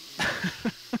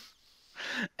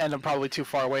 And I'm probably too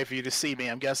far away for you to see me,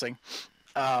 I'm guessing.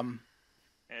 Yeah,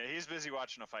 he's busy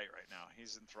watching a fight right now.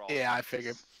 He's enthralled. Yeah, I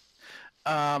figured.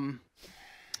 I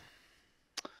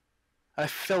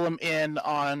fill him in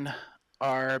on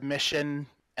our mission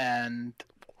and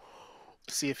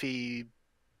see if he.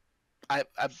 What?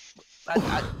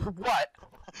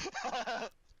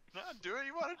 No, do what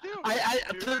you want to do.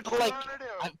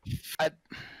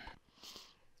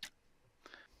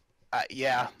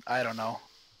 Yeah, I don't know.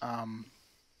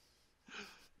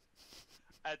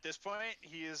 At this point,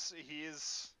 he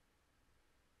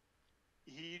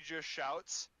just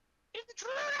shouts,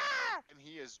 "Intruder!" and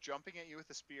he is jumping at you with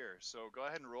a spear. So go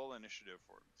ahead and roll initiative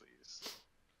for him, please.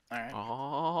 All right.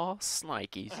 Oh,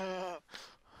 snikies.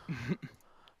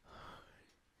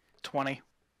 20.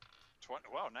 20.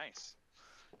 Wow, nice.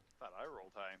 Thought I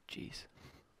rolled high. Jeez.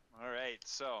 All right,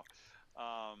 so,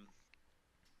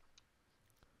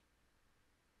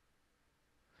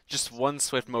 Just one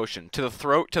swift motion. To the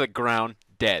throat, to the ground,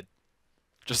 dead.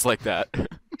 Just like that. and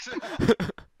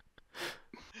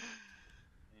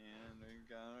we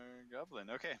got our goblin.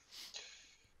 Okay.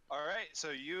 All right, so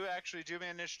you actually do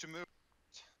manage to move.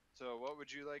 So what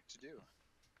would you like to do?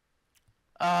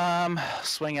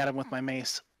 Swing at him with my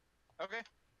mace. Okay.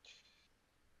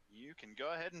 You can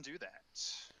go ahead and do that.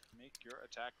 Make your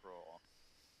attack roll.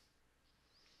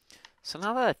 So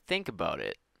now that I think about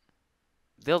it,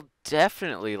 they'll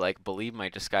definitely like believe my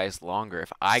disguise longer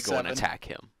if I go and 7. attack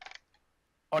him.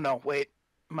 Oh no, wait.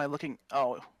 Am I looking?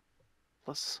 Oh,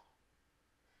 plus.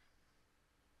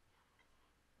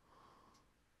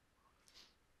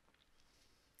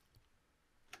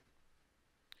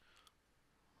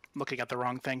 Looking at the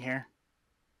wrong thing here.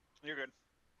 You're good.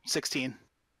 16.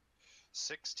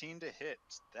 16 to hit.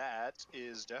 That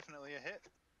is definitely a hit.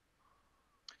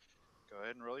 Go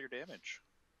ahead and roll your damage.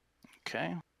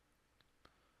 Okay.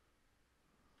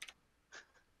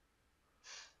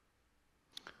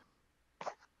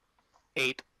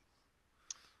 Eight.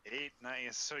 8,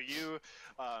 nice. So you,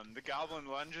 the goblin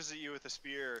lunges at you with a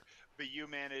spear, but you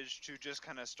manage to just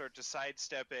kind of start to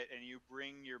sidestep it, and you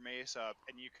bring your mace up,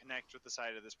 and you connect with the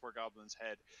side of this poor goblin's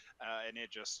head, and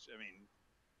it just, I mean,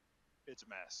 it's a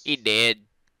mess. He did.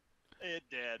 It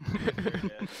did. It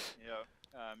did. Yep.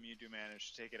 You do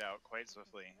manage to take it out quite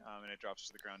swiftly, and it drops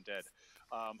to the ground dead.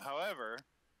 However,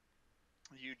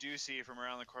 you do see from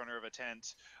around the corner of a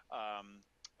tent,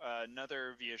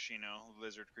 another Viashino,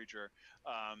 lizard creature,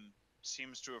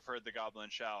 seems to have heard the goblin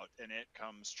shout, and it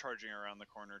comes charging around the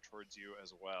corner towards you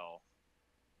as well.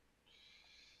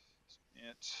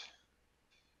 It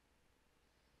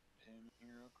him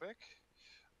here real quick.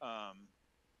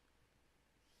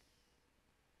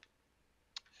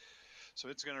 So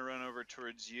it's going to run over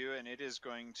towards you, and it is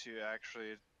going to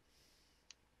actually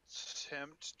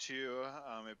attempt to.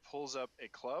 It pulls up a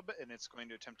club, and it's going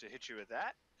to attempt to hit you with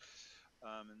that.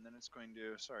 And then it's going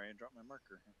to, sorry, I dropped my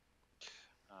marker here.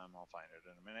 I'll find it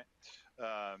in a minute.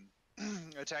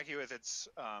 Attack you with its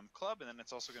club, and then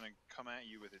it's also going to come at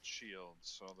you with its shield.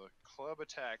 So the club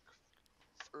attack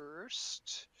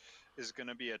first is going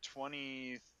to be a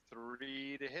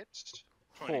 23 to hit.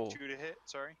 22 to hit,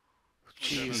 sorry.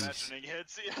 Jeez. Imagining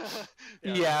hits.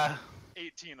 Yeah.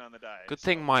 18 on the die. Good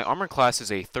thing my armor class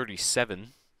is a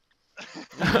 37.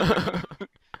 Yeah,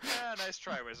 nice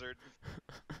try, wizard.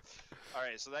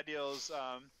 Alright, so that deals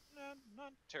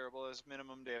not terrible as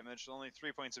minimum damage. Only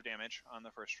 3 points of damage on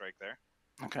the first strike there.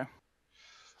 Okay.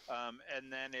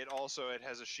 And then it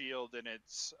has a shield in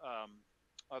its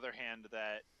other hand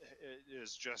that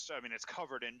is just, I mean, it's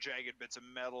covered in jagged bits of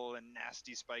metal and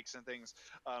nasty spikes and things.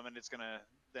 And it's going to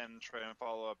then try and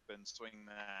follow up and swing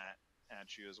that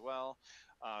at you as well.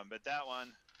 But that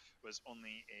one was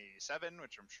only a 7,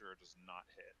 which I'm sure does not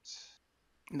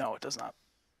hit. No, it does not.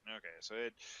 Okay, so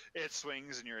it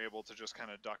swings, and you're able to just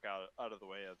kind of duck out of the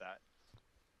way of that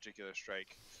particular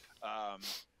strike.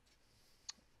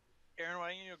 Aaron,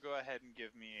 why don't you go ahead and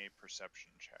give me a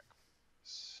perception check?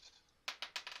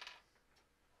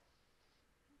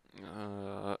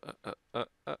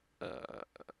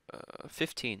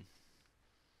 15.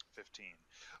 15.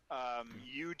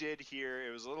 You did hear,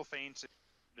 it was a little faint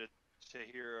to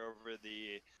hear over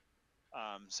the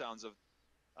sounds of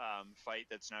fight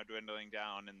that's now dwindling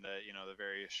down in the the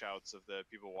various shouts of the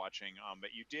people watching.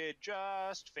 But you did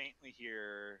just faintly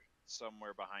hear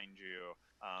somewhere behind you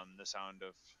the sound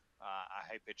of a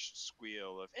high-pitched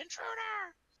squeal of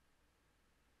intruder.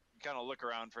 You kind of look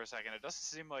around for a second. It doesn't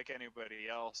seem like anybody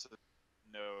else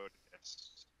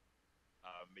noticed,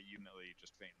 but you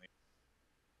just faintly.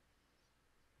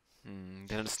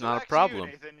 Then it's So not a back problem. to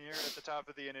you, Nathan, you're at the top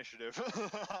of the initiative.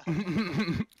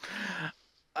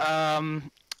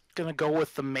 Gonna go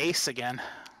with the mace again.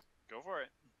 Go for it.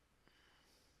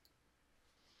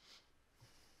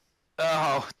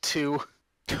 Oh, 2.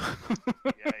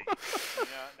 Yikes.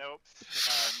 Yeah, nope.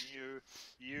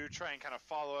 You try and kind of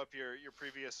follow up your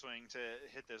previous swing to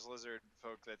hit this lizard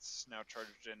folk that's now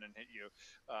charged in and hit you,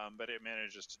 but it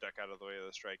manages to duck out of the way of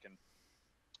the strike, and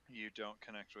you don't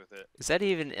connect with it. Is that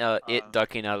even it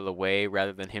ducking out of the way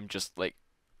rather than him just like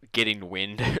getting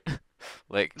wind,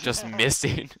 like just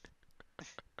missing?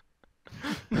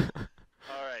 All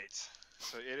right.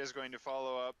 So it is going to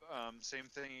follow up. Same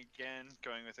thing again,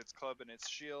 going with its club and its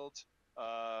shield.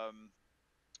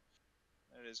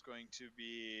 It is going to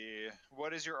be.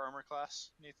 What is your armor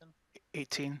class, Nathan?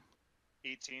 18.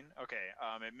 18. Okay.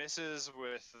 It misses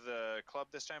with the club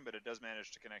this time, but it does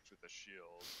manage to connect with the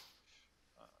shield.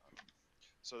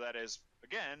 So that is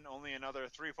again only another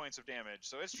 3 points of damage.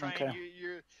 So it's trying. Okay.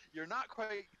 You're not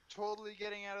quite totally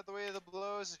getting out of the way of the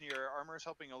blows, and your armor is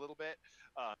helping a little bit,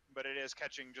 but it is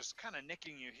catching, just kind of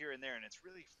nicking you here and there, and it's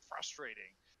really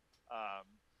frustrating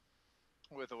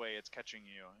with the way it's catching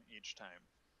you each time.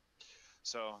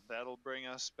 So that'll bring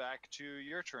us back to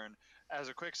your turn. As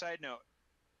a quick side note,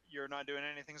 you're not doing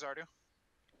anything, Zardu?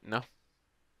 No.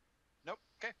 Nope.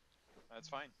 Okay, that's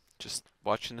fine. Just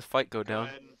watching the fight go down.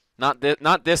 Then,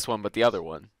 Not this one, but the other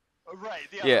one. right.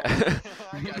 The Yeah. other one.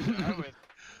 I got you. I'm with.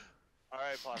 All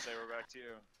right, Placé, we're back to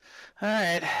you. All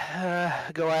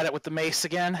right. Go at it with the mace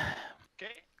again.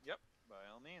 Okay. Yep. By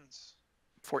all means.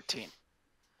 14.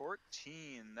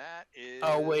 14. That is.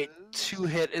 Oh wait, 2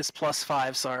 hit is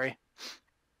 +5. Sorry.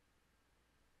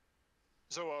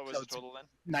 So what was So the total then?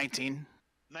 19.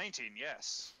 19.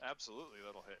 Yes, absolutely.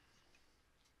 That'll hit.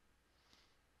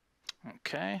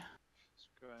 Okay. So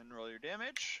go ahead and roll your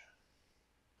damage.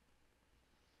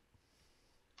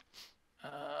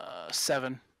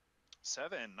 7.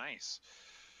 7. Nice.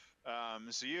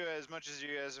 So you, as much as you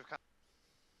guys have kind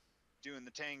of doing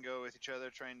the tango with each other,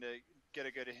 trying to get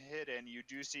a good hit, and you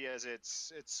do see as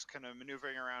it's kind of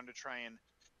maneuvering around to try and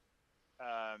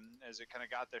as it kind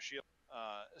of got the shield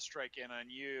strike in on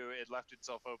you, it left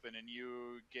itself open, and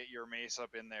you get your mace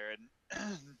up in there and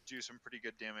do some pretty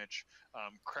good damage,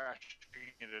 crashing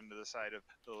it into the side of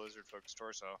the lizard folk's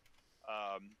torso.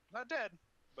 Not dead,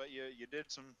 but you did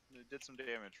some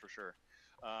damage for sure.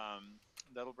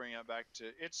 That'll bring it back to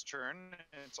its turn,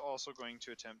 and it's also going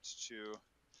to attempt to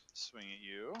swing at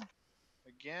you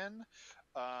again.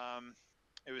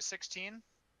 It was 16,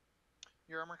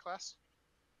 your armor class?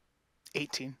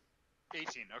 18.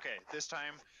 18. Okay, this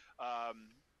time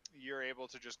you're able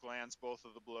to just glance both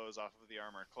of the blows off of the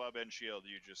armor. Club and shield,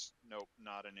 you just, nope,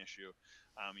 not an issue.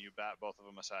 You bat both of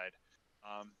them aside.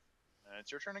 And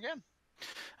it's your turn again.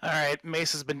 All right,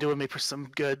 mace has been doing me for some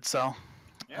good, so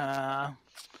Yeah.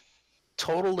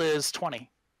 Total is 20.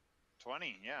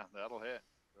 20, yeah, that'll hit.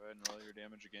 Go ahead and roll your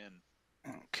damage again.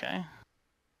 Okay.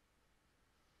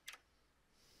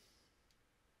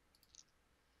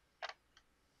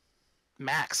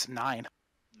 Max 9.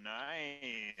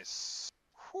 Nice.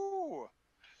 Whew.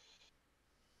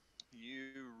 You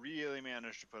really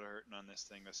managed to put a hurting on this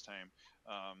thing this time.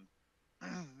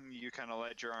 You kind of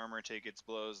let your armor take its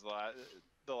blows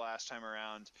the last time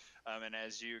around, and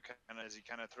as he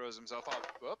kind of throws himself up.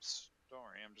 Whoops! Don't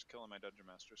worry, I'm just killing my Dungeon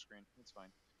Master screen. It's fine.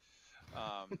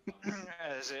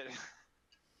 As it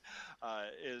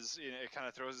it kind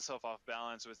of throws itself off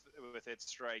balance with its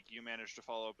strike. You manage to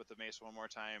follow up with the mace one more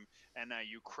time, and now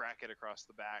you crack it across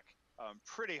the back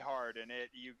pretty hard, and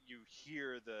you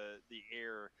hear the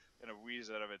air kind of wheeze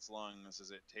out of its lungs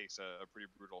as it takes a pretty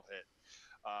brutal hit.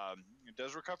 It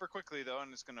does recover quickly though,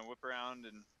 and it's going to whip around,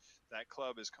 and that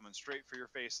club is coming straight for your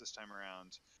face this time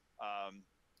around.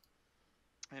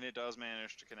 And it does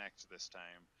manage to connect this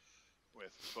time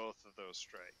with both of those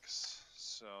strikes.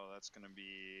 So that's going to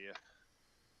be...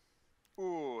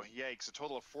 Ooh, yikes, a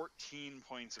total of 14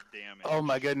 points of damage. Oh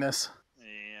my goodness.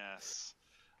 Yes.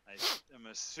 I'm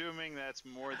assuming that's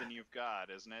more than you've got,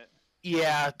 isn't it?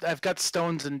 Yeah, I've got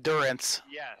Stone's Endurance.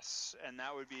 Yes, and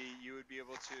that would be, you would be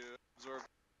able to absorb.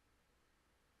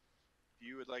 If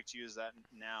you would like to use that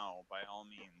now, by all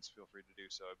means, feel free to do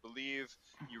so. I believe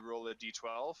you roll a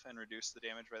d12 and reduce the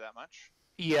damage by that much.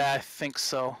 Yeah, I think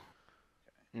so.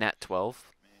 Nat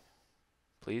 12.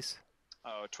 please.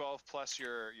 Oh, 12 plus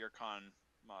your con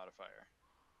modifier.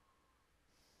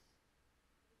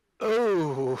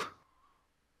 Oh.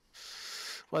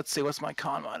 Let's see, what's my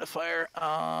con modifier?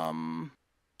 4.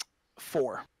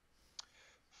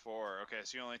 4. Okay,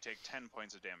 so you only take 10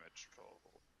 points of damage total.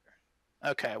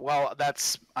 Okay, well,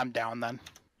 I'm down then.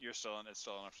 You're still in. It's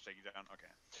still enough to take you down.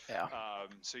 Okay. Yeah.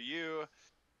 So you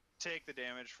take the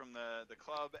damage from the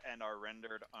club and are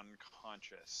rendered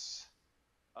unconscious.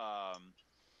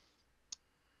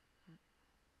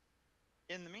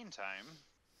 In the meantime,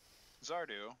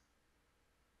 Zardu,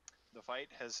 the fight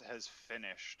has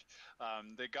finished.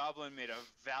 The goblin made a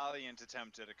valiant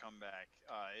attempt at a comeback.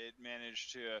 It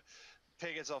managed to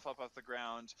pick itself up off the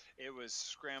ground. It was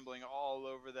scrambling all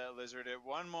over that lizard. At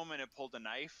one moment, it pulled a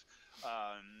knife,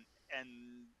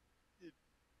 and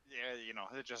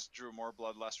it just drew more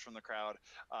bloodlust from the crowd.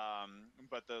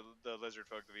 But the lizard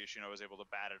folk, the Vishino, was able to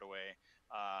bat it away,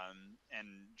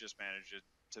 and just managed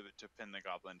to pin the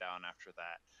goblin down after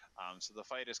that. So the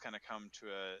fight has kind of come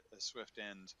to a swift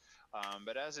end.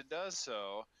 But as it does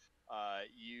so,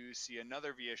 you see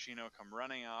another Vishino come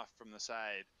running off from the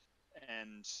side,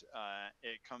 and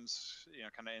it comes,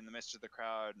 kind of in the midst of the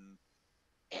crowd, and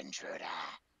intruder,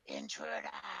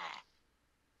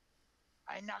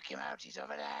 I knock him out, he's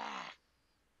over there.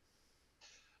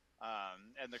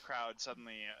 And the crowd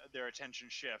suddenly, their attention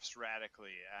shifts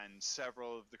radically, and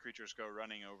several of the creatures go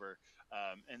running over,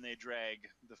 and they drag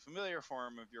the familiar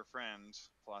form of your friend,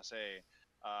 Placé,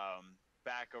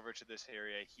 back over to this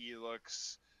area. He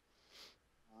looks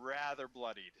rather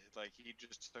bloodied, like he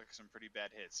just took some pretty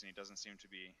bad hits, and he doesn't seem to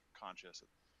be conscious.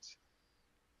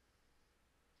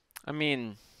 I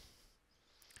mean,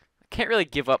 I can't really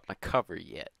give up my cover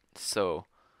yet, so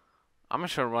I'm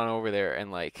just gonna run over there and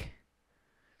like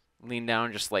lean down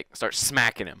and just like start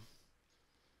smacking him.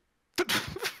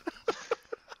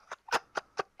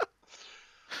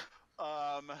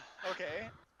 Okay,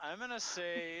 I'm gonna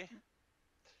say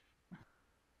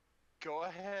go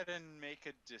ahead and make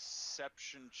a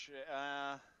deception check.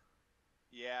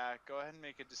 Yeah, go ahead and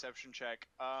make a deception check.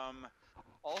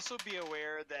 Also be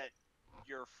aware that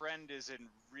your friend is in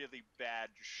really bad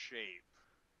shape,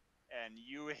 and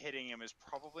you hitting him is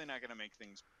probably not gonna make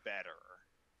things better.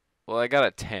 Well, I got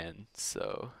a 10,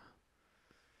 so.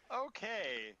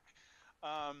 Okay.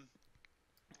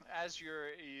 As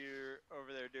you're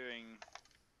over there doing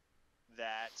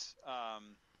that,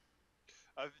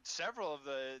 several of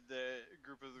the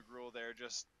group of the Gruul there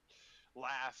just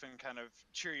laugh and kind of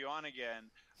cheer you on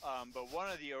again. But one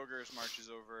of the ogres marches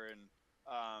over and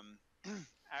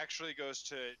actually goes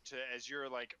to as you're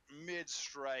like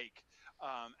mid-strike,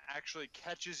 actually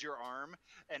catches your arm,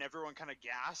 and everyone kind of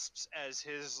gasps as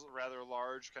his rather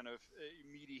large, kind of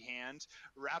meaty hand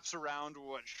wraps around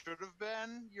what should have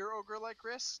been your ogre-like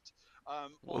wrist,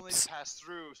 only to pass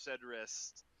through said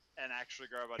wrist and actually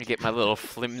grab I onto get my little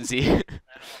flimsy. an arm.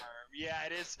 Yeah,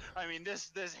 it is. I mean, this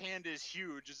hand is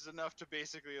huge. It's enough to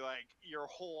basically, like, your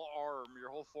whole arm, your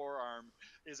whole forearm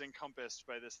is encompassed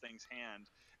by this thing's hand,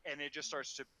 and it just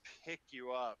starts to pick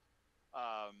you up,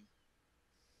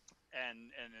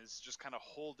 and is just kind of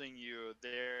holding you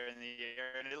there in the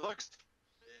air, and it looks.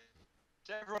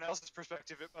 To everyone else's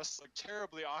perspective, it must look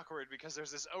terribly awkward because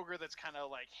there's this ogre that's kind of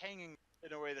like hanging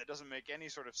in a way that doesn't make any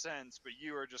sort of sense, but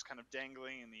you are just kind of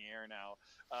dangling in the air now,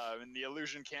 and the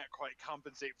illusion can't quite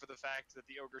compensate for the fact that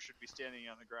the ogre should be standing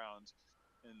on the ground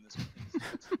in this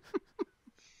instant.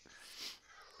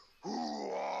 Who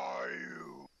are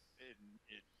you? It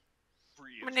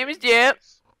breathes. My name is Jep.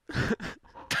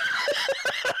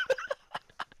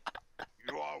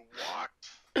 You are what?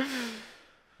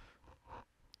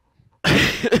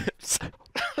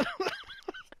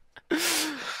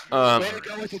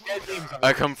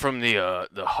 I come from the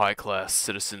high class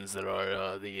citizens that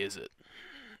are the Is it.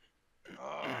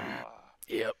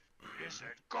 Yep. Is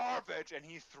it garbage? And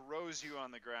he throws you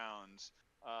on the ground,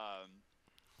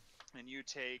 and you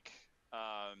take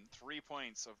 3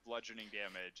 points of bludgeoning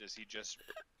damage as he just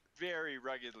very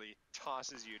ruggedly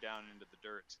tosses you down into the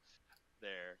dirt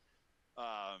there.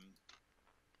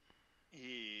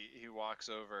 He walks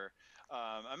over.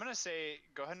 I'm gonna say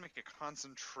go ahead and make a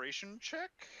concentration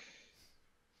check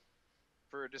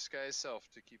for disguise self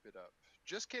to keep it up.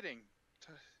 Just kidding.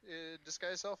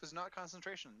 Disguise self is not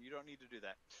concentration. You don't need to do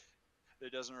that.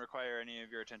 It doesn't require any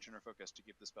of your attention or focus to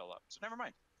keep the spell up. So never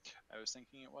mind. I was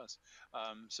thinking it was.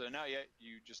 So now, yeah,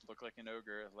 you just look like an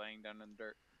ogre laying down in the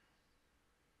dirt.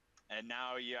 And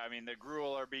now, yeah, I mean, the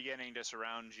Gruul are beginning to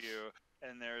surround you,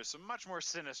 and there's some much more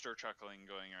sinister chuckling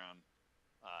going around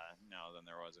now than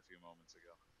there was a few moments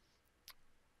ago.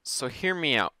 So hear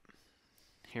me out.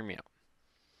 Hear me out.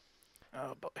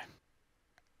 Oh boy.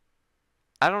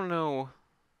 I don't know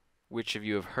which of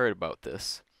you have heard about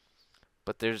this,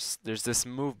 but there's this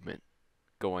movement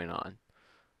going on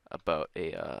about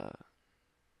a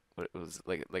what it was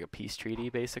like a peace treaty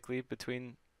basically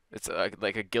between it's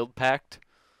like a guild pact,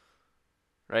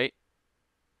 right?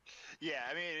 Yeah,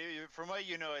 I mean, from what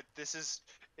you know,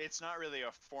 it's not really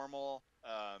a formal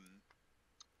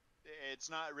it's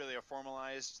not really a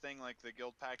formalized thing like the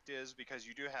guild pact is, because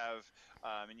you do have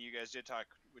and you guys did talk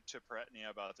to Peretnia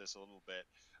about this a little bit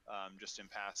just in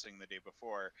passing the day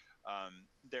before.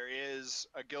 There is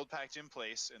a guild pact in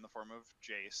place in the form of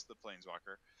Jace the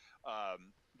Planeswalker,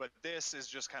 but this is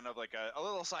just kind of like a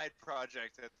little side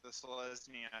project that the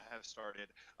Selesnya have started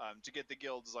to get the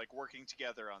guilds like working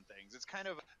together on things. It's kind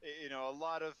of, you know, a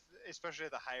lot of, especially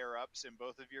the higher ups in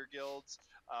both of your guilds,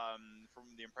 from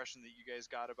the impression that you guys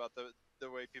got about the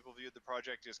way people viewed the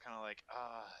project is kind of like,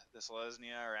 the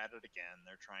Selesnya are at it again.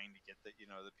 They're trying to get the, you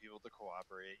know, the people to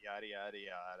cooperate, yada yada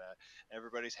yada.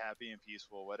 Everybody's happy and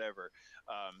peaceful, whatever.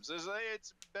 So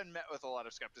it's been met with a lot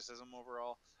of skepticism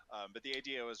overall. But the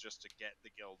idea was just to get the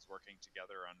guilds working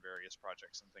together on various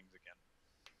projects and things again.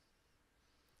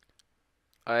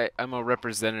 I'm a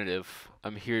representative.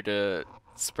 I'm here to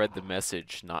spread the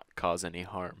message, not cause any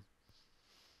harm.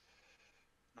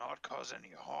 Not cause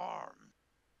any harm.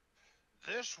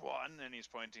 This one, and he's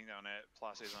pointing down at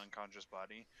Placé's unconscious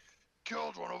body,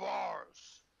 killed one of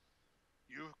ours.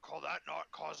 You call that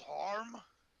not cause harm?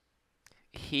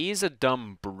 He's a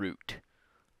dumb brute.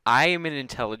 I am an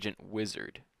intelligent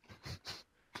wizard.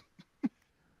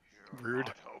 You're Rude.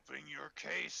 not helping your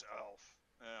case, elf.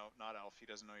 No, not elf. He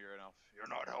doesn't know you're an elf. You're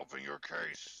not helping your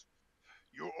case.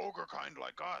 You ogre kind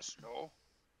like us, no?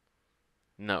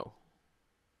 No.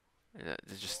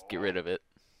 Just get rid of it.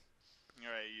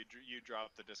 All right, you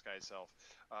drop the disguised self.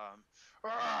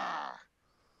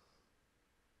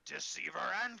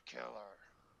 Deceiver and killer.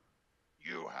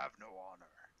 You have no honor.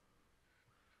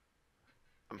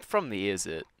 I'm from the Is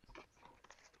It.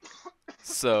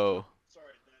 So.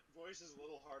 Sorry, that voice is a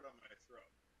little hard on my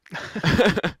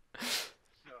throat.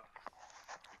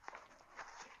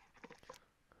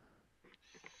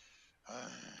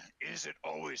 Is it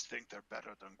always think they're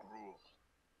better than Gruul?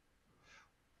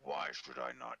 Why should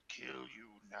I not kill you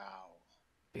now?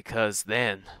 Because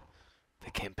then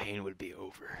the campaign would be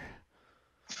over.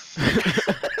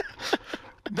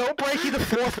 No breaking the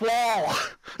fourth wall.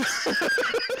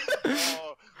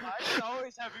 Oh, I can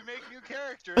always have you make new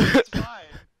characters. It's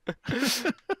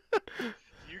fine.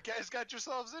 You guys got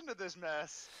yourselves into this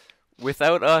mess.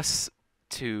 Without us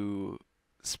to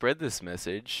spread this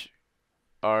message,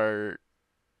 our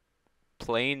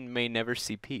plane may never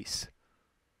see peace.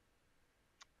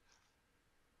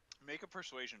 Make a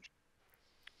persuasion.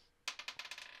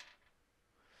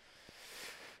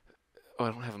 Oh,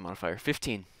 I don't have a modifier.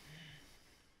 15.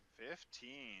 15.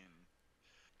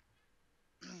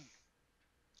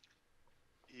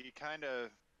 He kind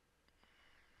of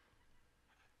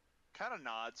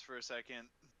nods for a second.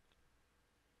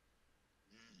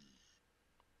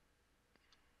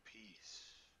 Peace.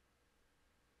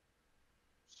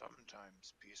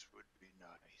 Sometimes peace would be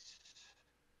nice.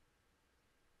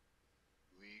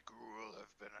 We Gruul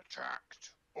have been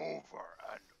attacked over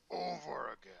and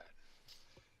over again.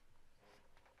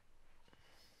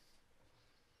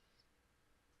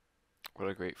 What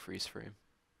a great freeze frame.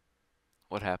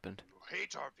 What happened? You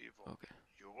hate our people. Okay.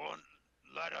 You won't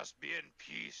let us be in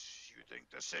peace. You think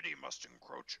the city must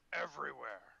encroach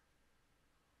everywhere.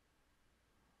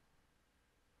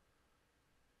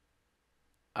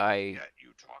 Yet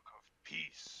you talk of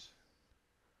peace.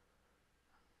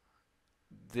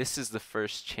 This is the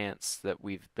first chance that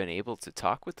we've been able to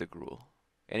talk with the Gruul.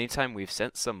 Anytime we've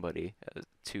sent somebody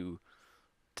to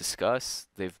discuss,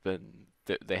 they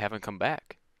haven't come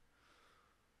back.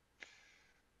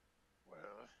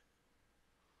 Well,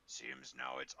 seems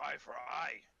now it's eye for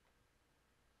eye.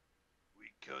 We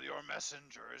kill your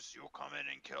messengers, you come in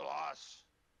and kill us.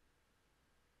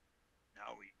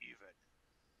 Now we even.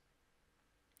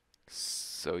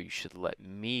 So you should let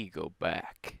me go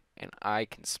back, and I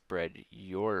can spread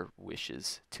your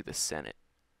wishes to the Senate.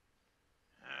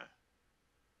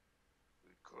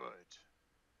 We could.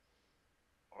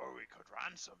 Or we could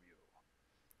ransom you.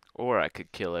 Or I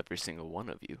could kill every single one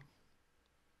of you.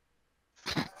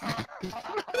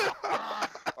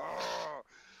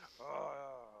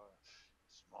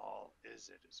 Small is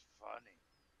it is funny.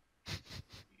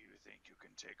 You think you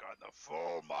can take on the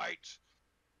full might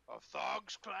of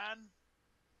Thog's clan?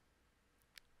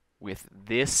 With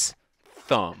this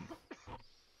thumb.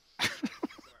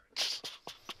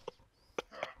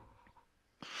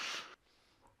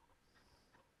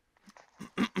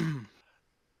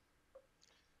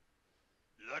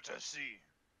 Let us see.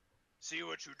 See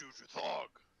what you do to Thog.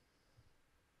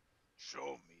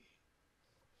 Show me.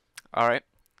 All right.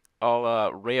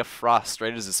 I'll ray of frost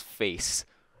right as his face.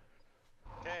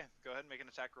 Okay, go ahead and make an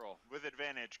attack roll with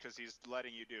advantage because he's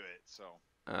letting you do it. So.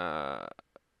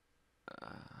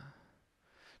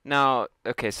 Now,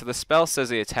 okay, so the spell says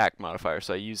the attack modifier,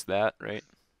 so I use that, right?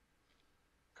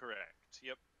 Correct.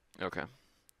 Yep. Okay.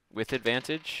 With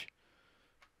advantage.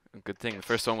 Good thing Yes. the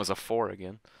first one was a 4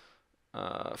 again.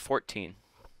 14.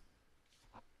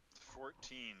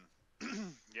 14.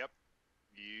 Yep.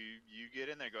 You get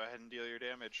in there. Go ahead and deal your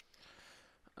damage.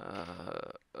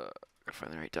 Gotta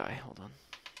find the right die. Hold on.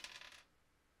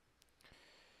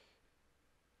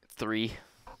 3.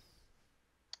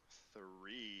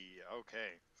 3.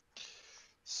 Okay.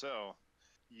 So,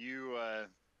 you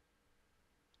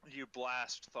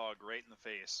blast Thog right in the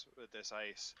face with this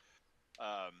ice.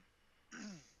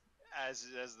 As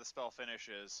the spell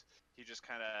finishes, he just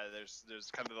kind of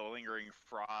there's kind of the lingering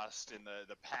frost in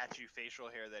the patchy facial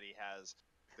hair that he has,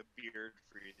 the beard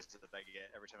freeze that I get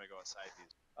every time I go outside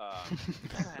these.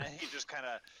 And he just kind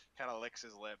of licks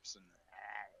his lips and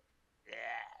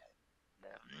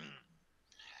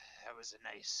that was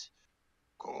a nice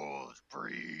cold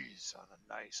breeze on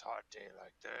a nice hot day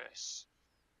like this.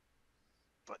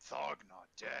 But Thog not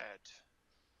dead.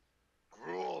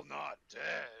 Gruul not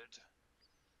dead.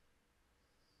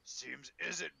 Seems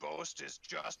Is It Boast is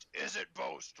just Is It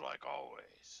Boast like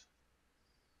always.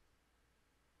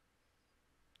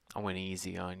 I went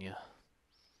easy on you.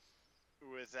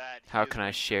 With that, How can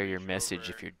I share your message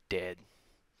if you're dead?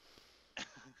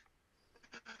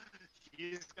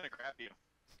 He's gonna grab you.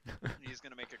 He's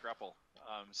gonna make a grapple.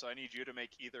 So I need you to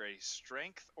make either a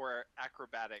strength or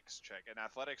acrobatics check, an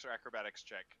athletics or acrobatics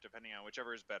check, depending on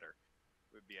whichever is better,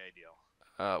 would be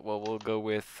ideal. Well, we'll go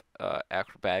with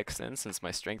acrobatics then, since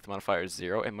my strength modifier is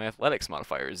 0 and my athletics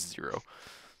modifier is 0.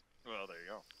 Well, there you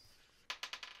go.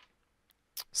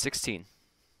 16.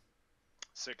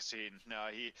 16. No,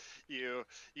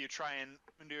 you try and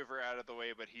maneuver out of the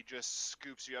way, but he just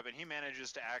scoops you up, and he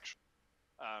manages to actually.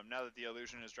 Now that the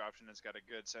illusion is dropped and it's got a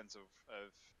good sense of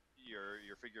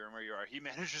your figure and where you are, he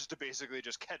manages to basically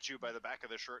just catch you by the back of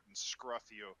the shirt and scruff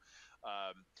you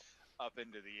up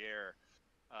into the air.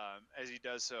 As he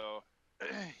does so,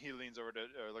 he leans over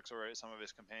or looks over at some of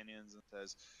his companions and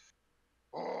says,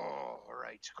 "Oh,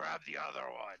 right, grab the other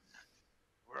one.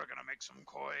 We're gonna make some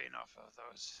coin off of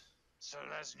those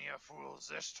Selesnya fools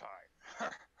this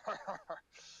time."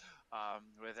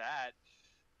 With that,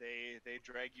 they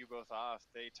drag you both off.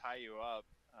 They tie you up.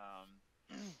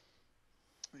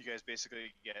 You guys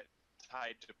basically get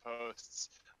tied to posts.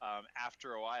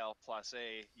 After a while,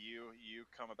 Placé, you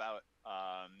come about.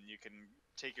 You can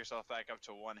take yourself back up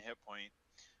to 1 hit point.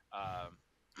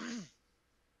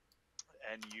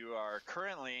 And you are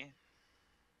currently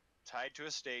tied to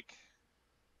a stake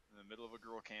in the middle of a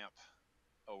Gruul camp,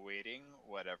 awaiting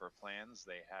whatever plans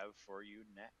they have for you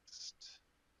next.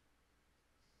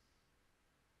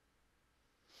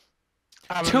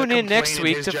 Tune in next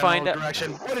week to find out.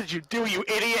 What did you do, you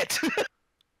idiot?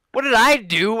 What did I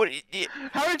do?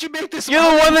 How did you make this? You're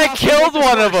the one that killed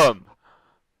one of them.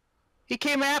 He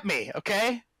came at me,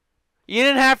 okay? You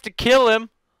didn't have to kill him.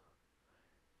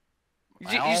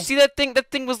 Well. You see that thing?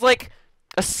 That thing was like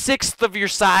a 1/6 of your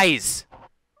size.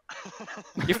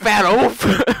 You fat oaf.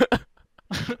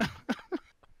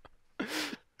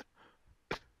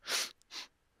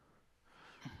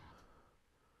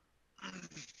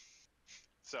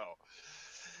 So,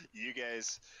 you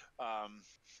guys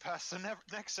pass the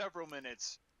next several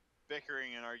minutes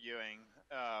bickering and arguing.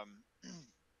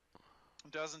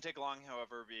 Doesn't take long,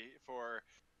 however, before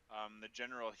the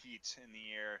general heat in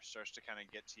the air starts to kind of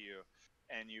get to you,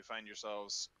 and you find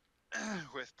yourselves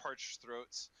with parched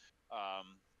throats,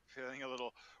 feeling a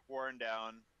little worn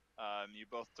down. You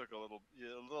both took a little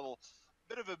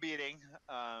bit of a beating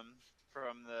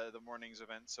from the morning's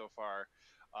event so far.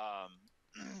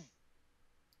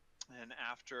 And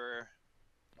after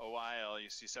a while, you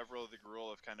see several of the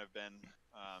Gruul have kind of been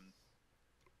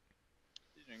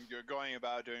going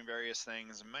about doing various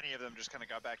things. Many of them just kind of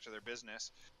got back to their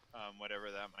business, whatever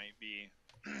that might be,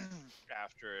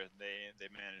 after they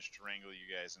managed to wrangle you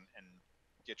guys and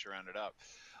get you rounded up.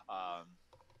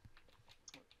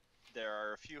 There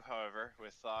are a few, however,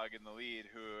 with Thog in the lead,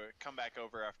 who come back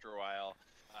over after a while.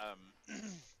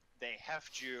 They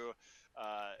heft you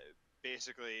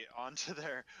basically onto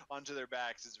their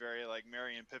backs. It's very like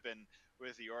Merry and Pippin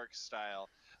with the orc style,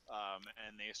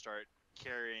 and they start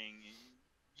carrying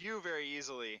you very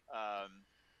easily,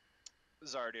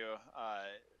 Zardu.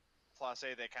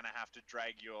 Placé, they kind of have to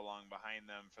drag you along behind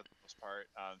them for the most part,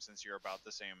 since you're about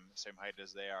the same height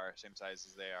as they are, same size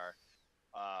as they are.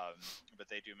 But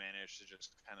they do manage to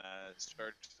just kind of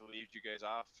start to lead you guys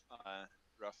off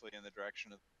roughly in the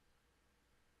direction of.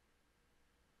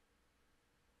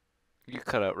 You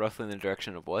cut out roughly in the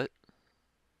direction of what?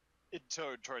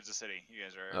 Towards the city. You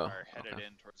guys are, Oh, are headed okay.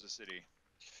 in towards the city.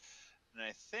 And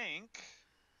I think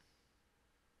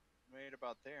right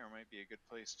about there might be a good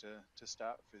place to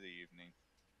stop for the evening.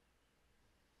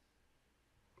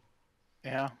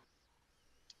 Yeah.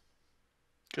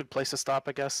 Good place to stop,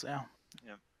 I guess. Yeah.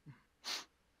 Yep.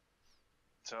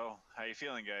 So, how you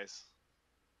feeling, guys?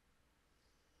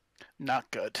 Not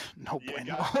good. No You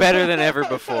bueno. got- Better than ever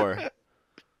before.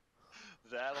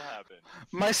 That'll happen.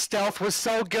 My stealth was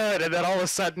so good, and then all of a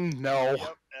sudden, no.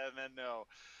 Yep, and then no.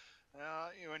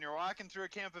 When you're walking through a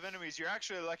camp of enemies, you're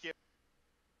actually lucky.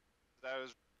 I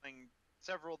was rolling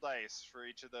several dice for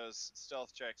each of those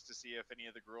stealth checks to see if any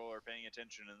of the Gruul are paying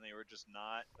attention, and they were just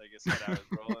not. Like I said, I was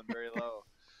rolling very low.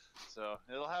 So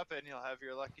it'll happen. You'll have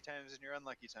your lucky times and your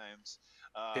unlucky times.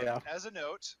 Yeah. As a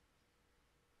note,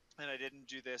 and I didn't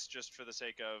do this just for the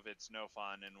sake of it's no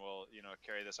fun, and we'll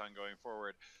carry this on going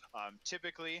forward.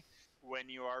 Typically, when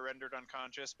you are rendered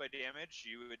unconscious by damage,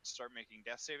 you would start making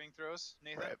death saving throws,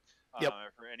 Nathan. Right. Yep.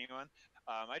 For anyone,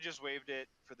 I just waived it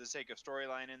for the sake of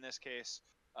storyline in this case,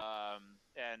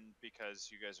 and because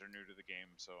you guys are new to the game,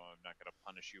 so I'm not going to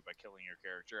punish you by killing your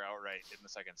character outright in the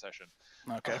second session.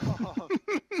 Okay.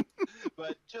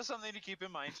 But just something to keep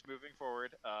in mind moving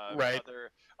forward. Right.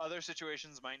 Other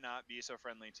situations might not be so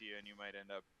friendly to you, and you might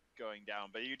end up going down.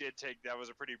 But you did that was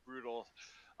a pretty brutal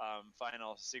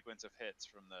final sequence of hits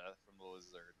from the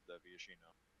lizard, the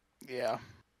Viashino. Yeah.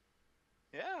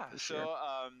 Yeah. For So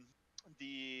sure.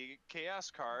 the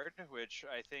chaos card, which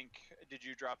I think, did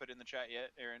you drop it in the chat yet,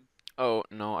 Aaron? Oh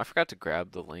no, I forgot to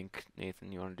grab the link.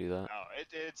 Nathan, you want to do that? Oh,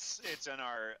 it's in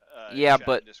our Yeah, chat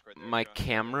but in Discord there, my if you wanna grab it.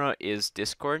 camera is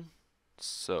Discord,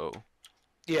 so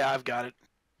Yeah, I've got it.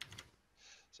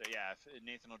 So yeah, if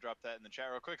Nathan will drop that in the chat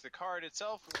real quick. The card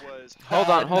itself was. hold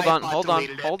on. Nightbot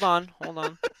deleted it. Hold on.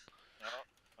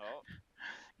 Oh,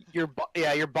 Your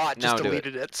bot just Now do it.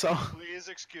 deleted it. So please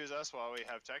excuse us while we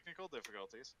have technical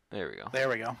difficulties. There we go. there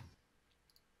we go.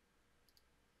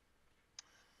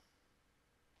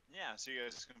 Yeah, so you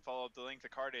guys can follow up the link. The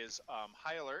card is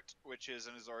High Alert, which is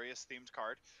an Azorius themed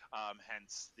card.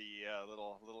 Hence the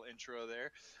little intro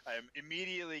there. I'm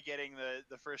immediately getting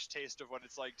the first taste of what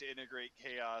it's like to integrate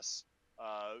chaos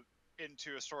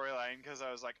into a storyline, because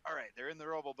I was like, all right, they're in the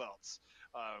Robo Belts.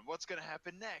 What's gonna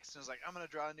happen next? And I was like, I'm gonna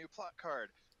draw a new plot card.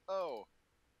 Oh,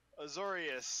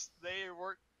 Azorius. They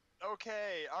were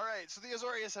okay. All right, so the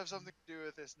Azorius have something to do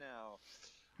with this now.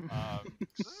 So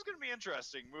this is going to be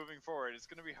interesting moving forward. It's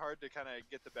going to be hard to kind of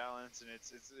get the balance, and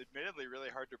it's admittedly really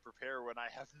hard to prepare when I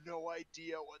have no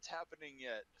idea what's happening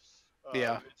yet.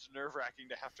 Yeah. It's nerve-wracking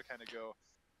to have to kind of go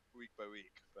week by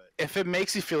week. But If it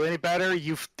makes you feel any better,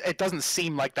 it doesn't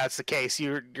seem like that's the case.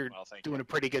 You're well, thank doing you. a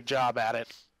pretty good job at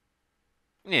it.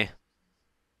 Yeah.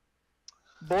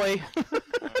 Boy.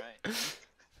 All right.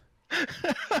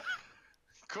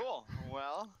 Cool.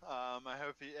 Well, I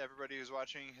hope everybody who's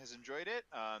watching has enjoyed it.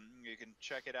 You can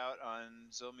check it out on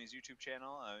zzilmy's YouTube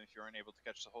channel if you weren't able to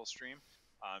catch the whole stream.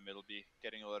 It'll be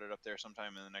getting loaded up there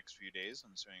sometime in the next few days.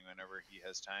 I'm assuming whenever he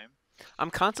has time. I'm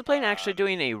contemplating actually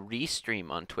doing a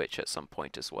restream on Twitch at some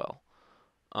point as well.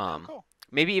 Cool.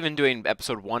 Maybe even doing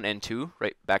episode 1 and 2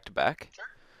 right back to back.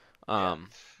 Sure.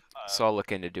 So I'll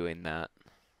look into doing that.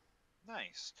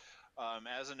 Nice.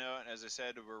 As a note, as I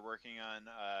said, we're working on,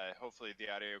 hopefully the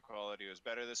audio quality was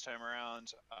better this time around.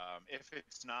 If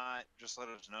it's not, just let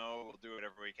us know. We'll do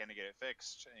whatever we can to get it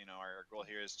fixed. Our goal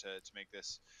here is to make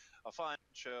this a fun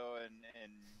show, and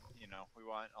we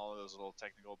want all of those little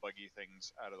technical buggy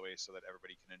things out of the way so that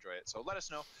everybody can enjoy it. So let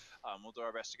us know. We'll do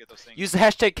our best to get those things. Use the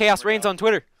hashtag ChaosReigns on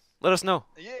Twitter. Let us know.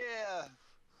 Yeah.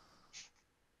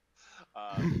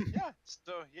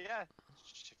 So yeah,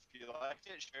 if you liked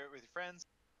it, share it with your friends.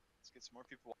 Let's get some more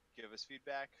people to give us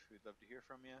feedback. We'd love to hear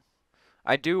from you.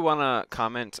 I do want to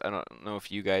comment. I don't know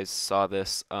if you guys saw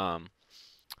this. I've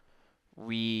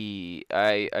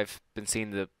been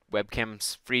seeing the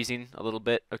webcams freezing a little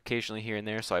bit occasionally here and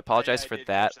there, so I apologize I for did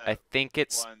that. catch I that think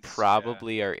it's once,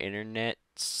 probably our internet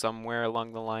somewhere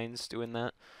along the lines doing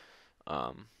that,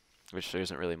 which there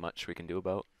isn't really much we can do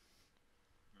about.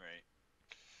 Right.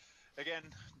 Again,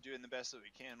 doing the best that we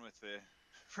can with the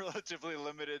relatively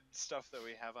limited stuff that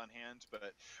we have on hand,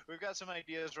 but we've got some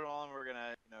ideas rolling. We're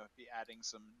gonna, be adding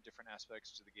some different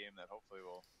aspects to the game that hopefully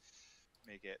will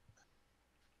make it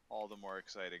all the more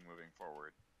exciting moving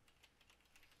forward.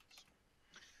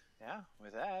 So, yeah,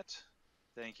 with that,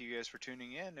 thank you guys for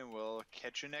tuning in, and we'll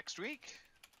catch you next week.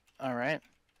 All right.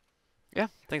 Yeah,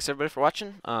 thanks everybody for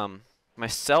watching.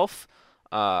 Myself,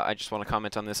 I just want to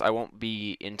comment on this. I won't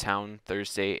be in town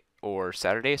Thursday or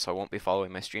Saturday, so I won't be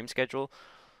following my stream schedule.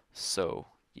 So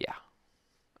yeah,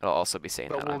 I'll also be saying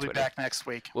that But we'll on be Twitter. back next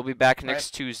week. We'll be back Right?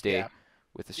 next Tuesday Yeah.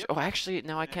 with the. Yep. Oh, actually,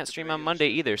 no, I And can't with the stream on regular Monday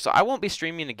show. either, so I won't be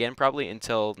streaming again probably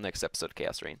until next episode of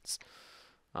Chaos Reigns.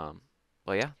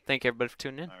 Well, yeah, thank you everybody for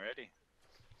tuning in. Alrighty.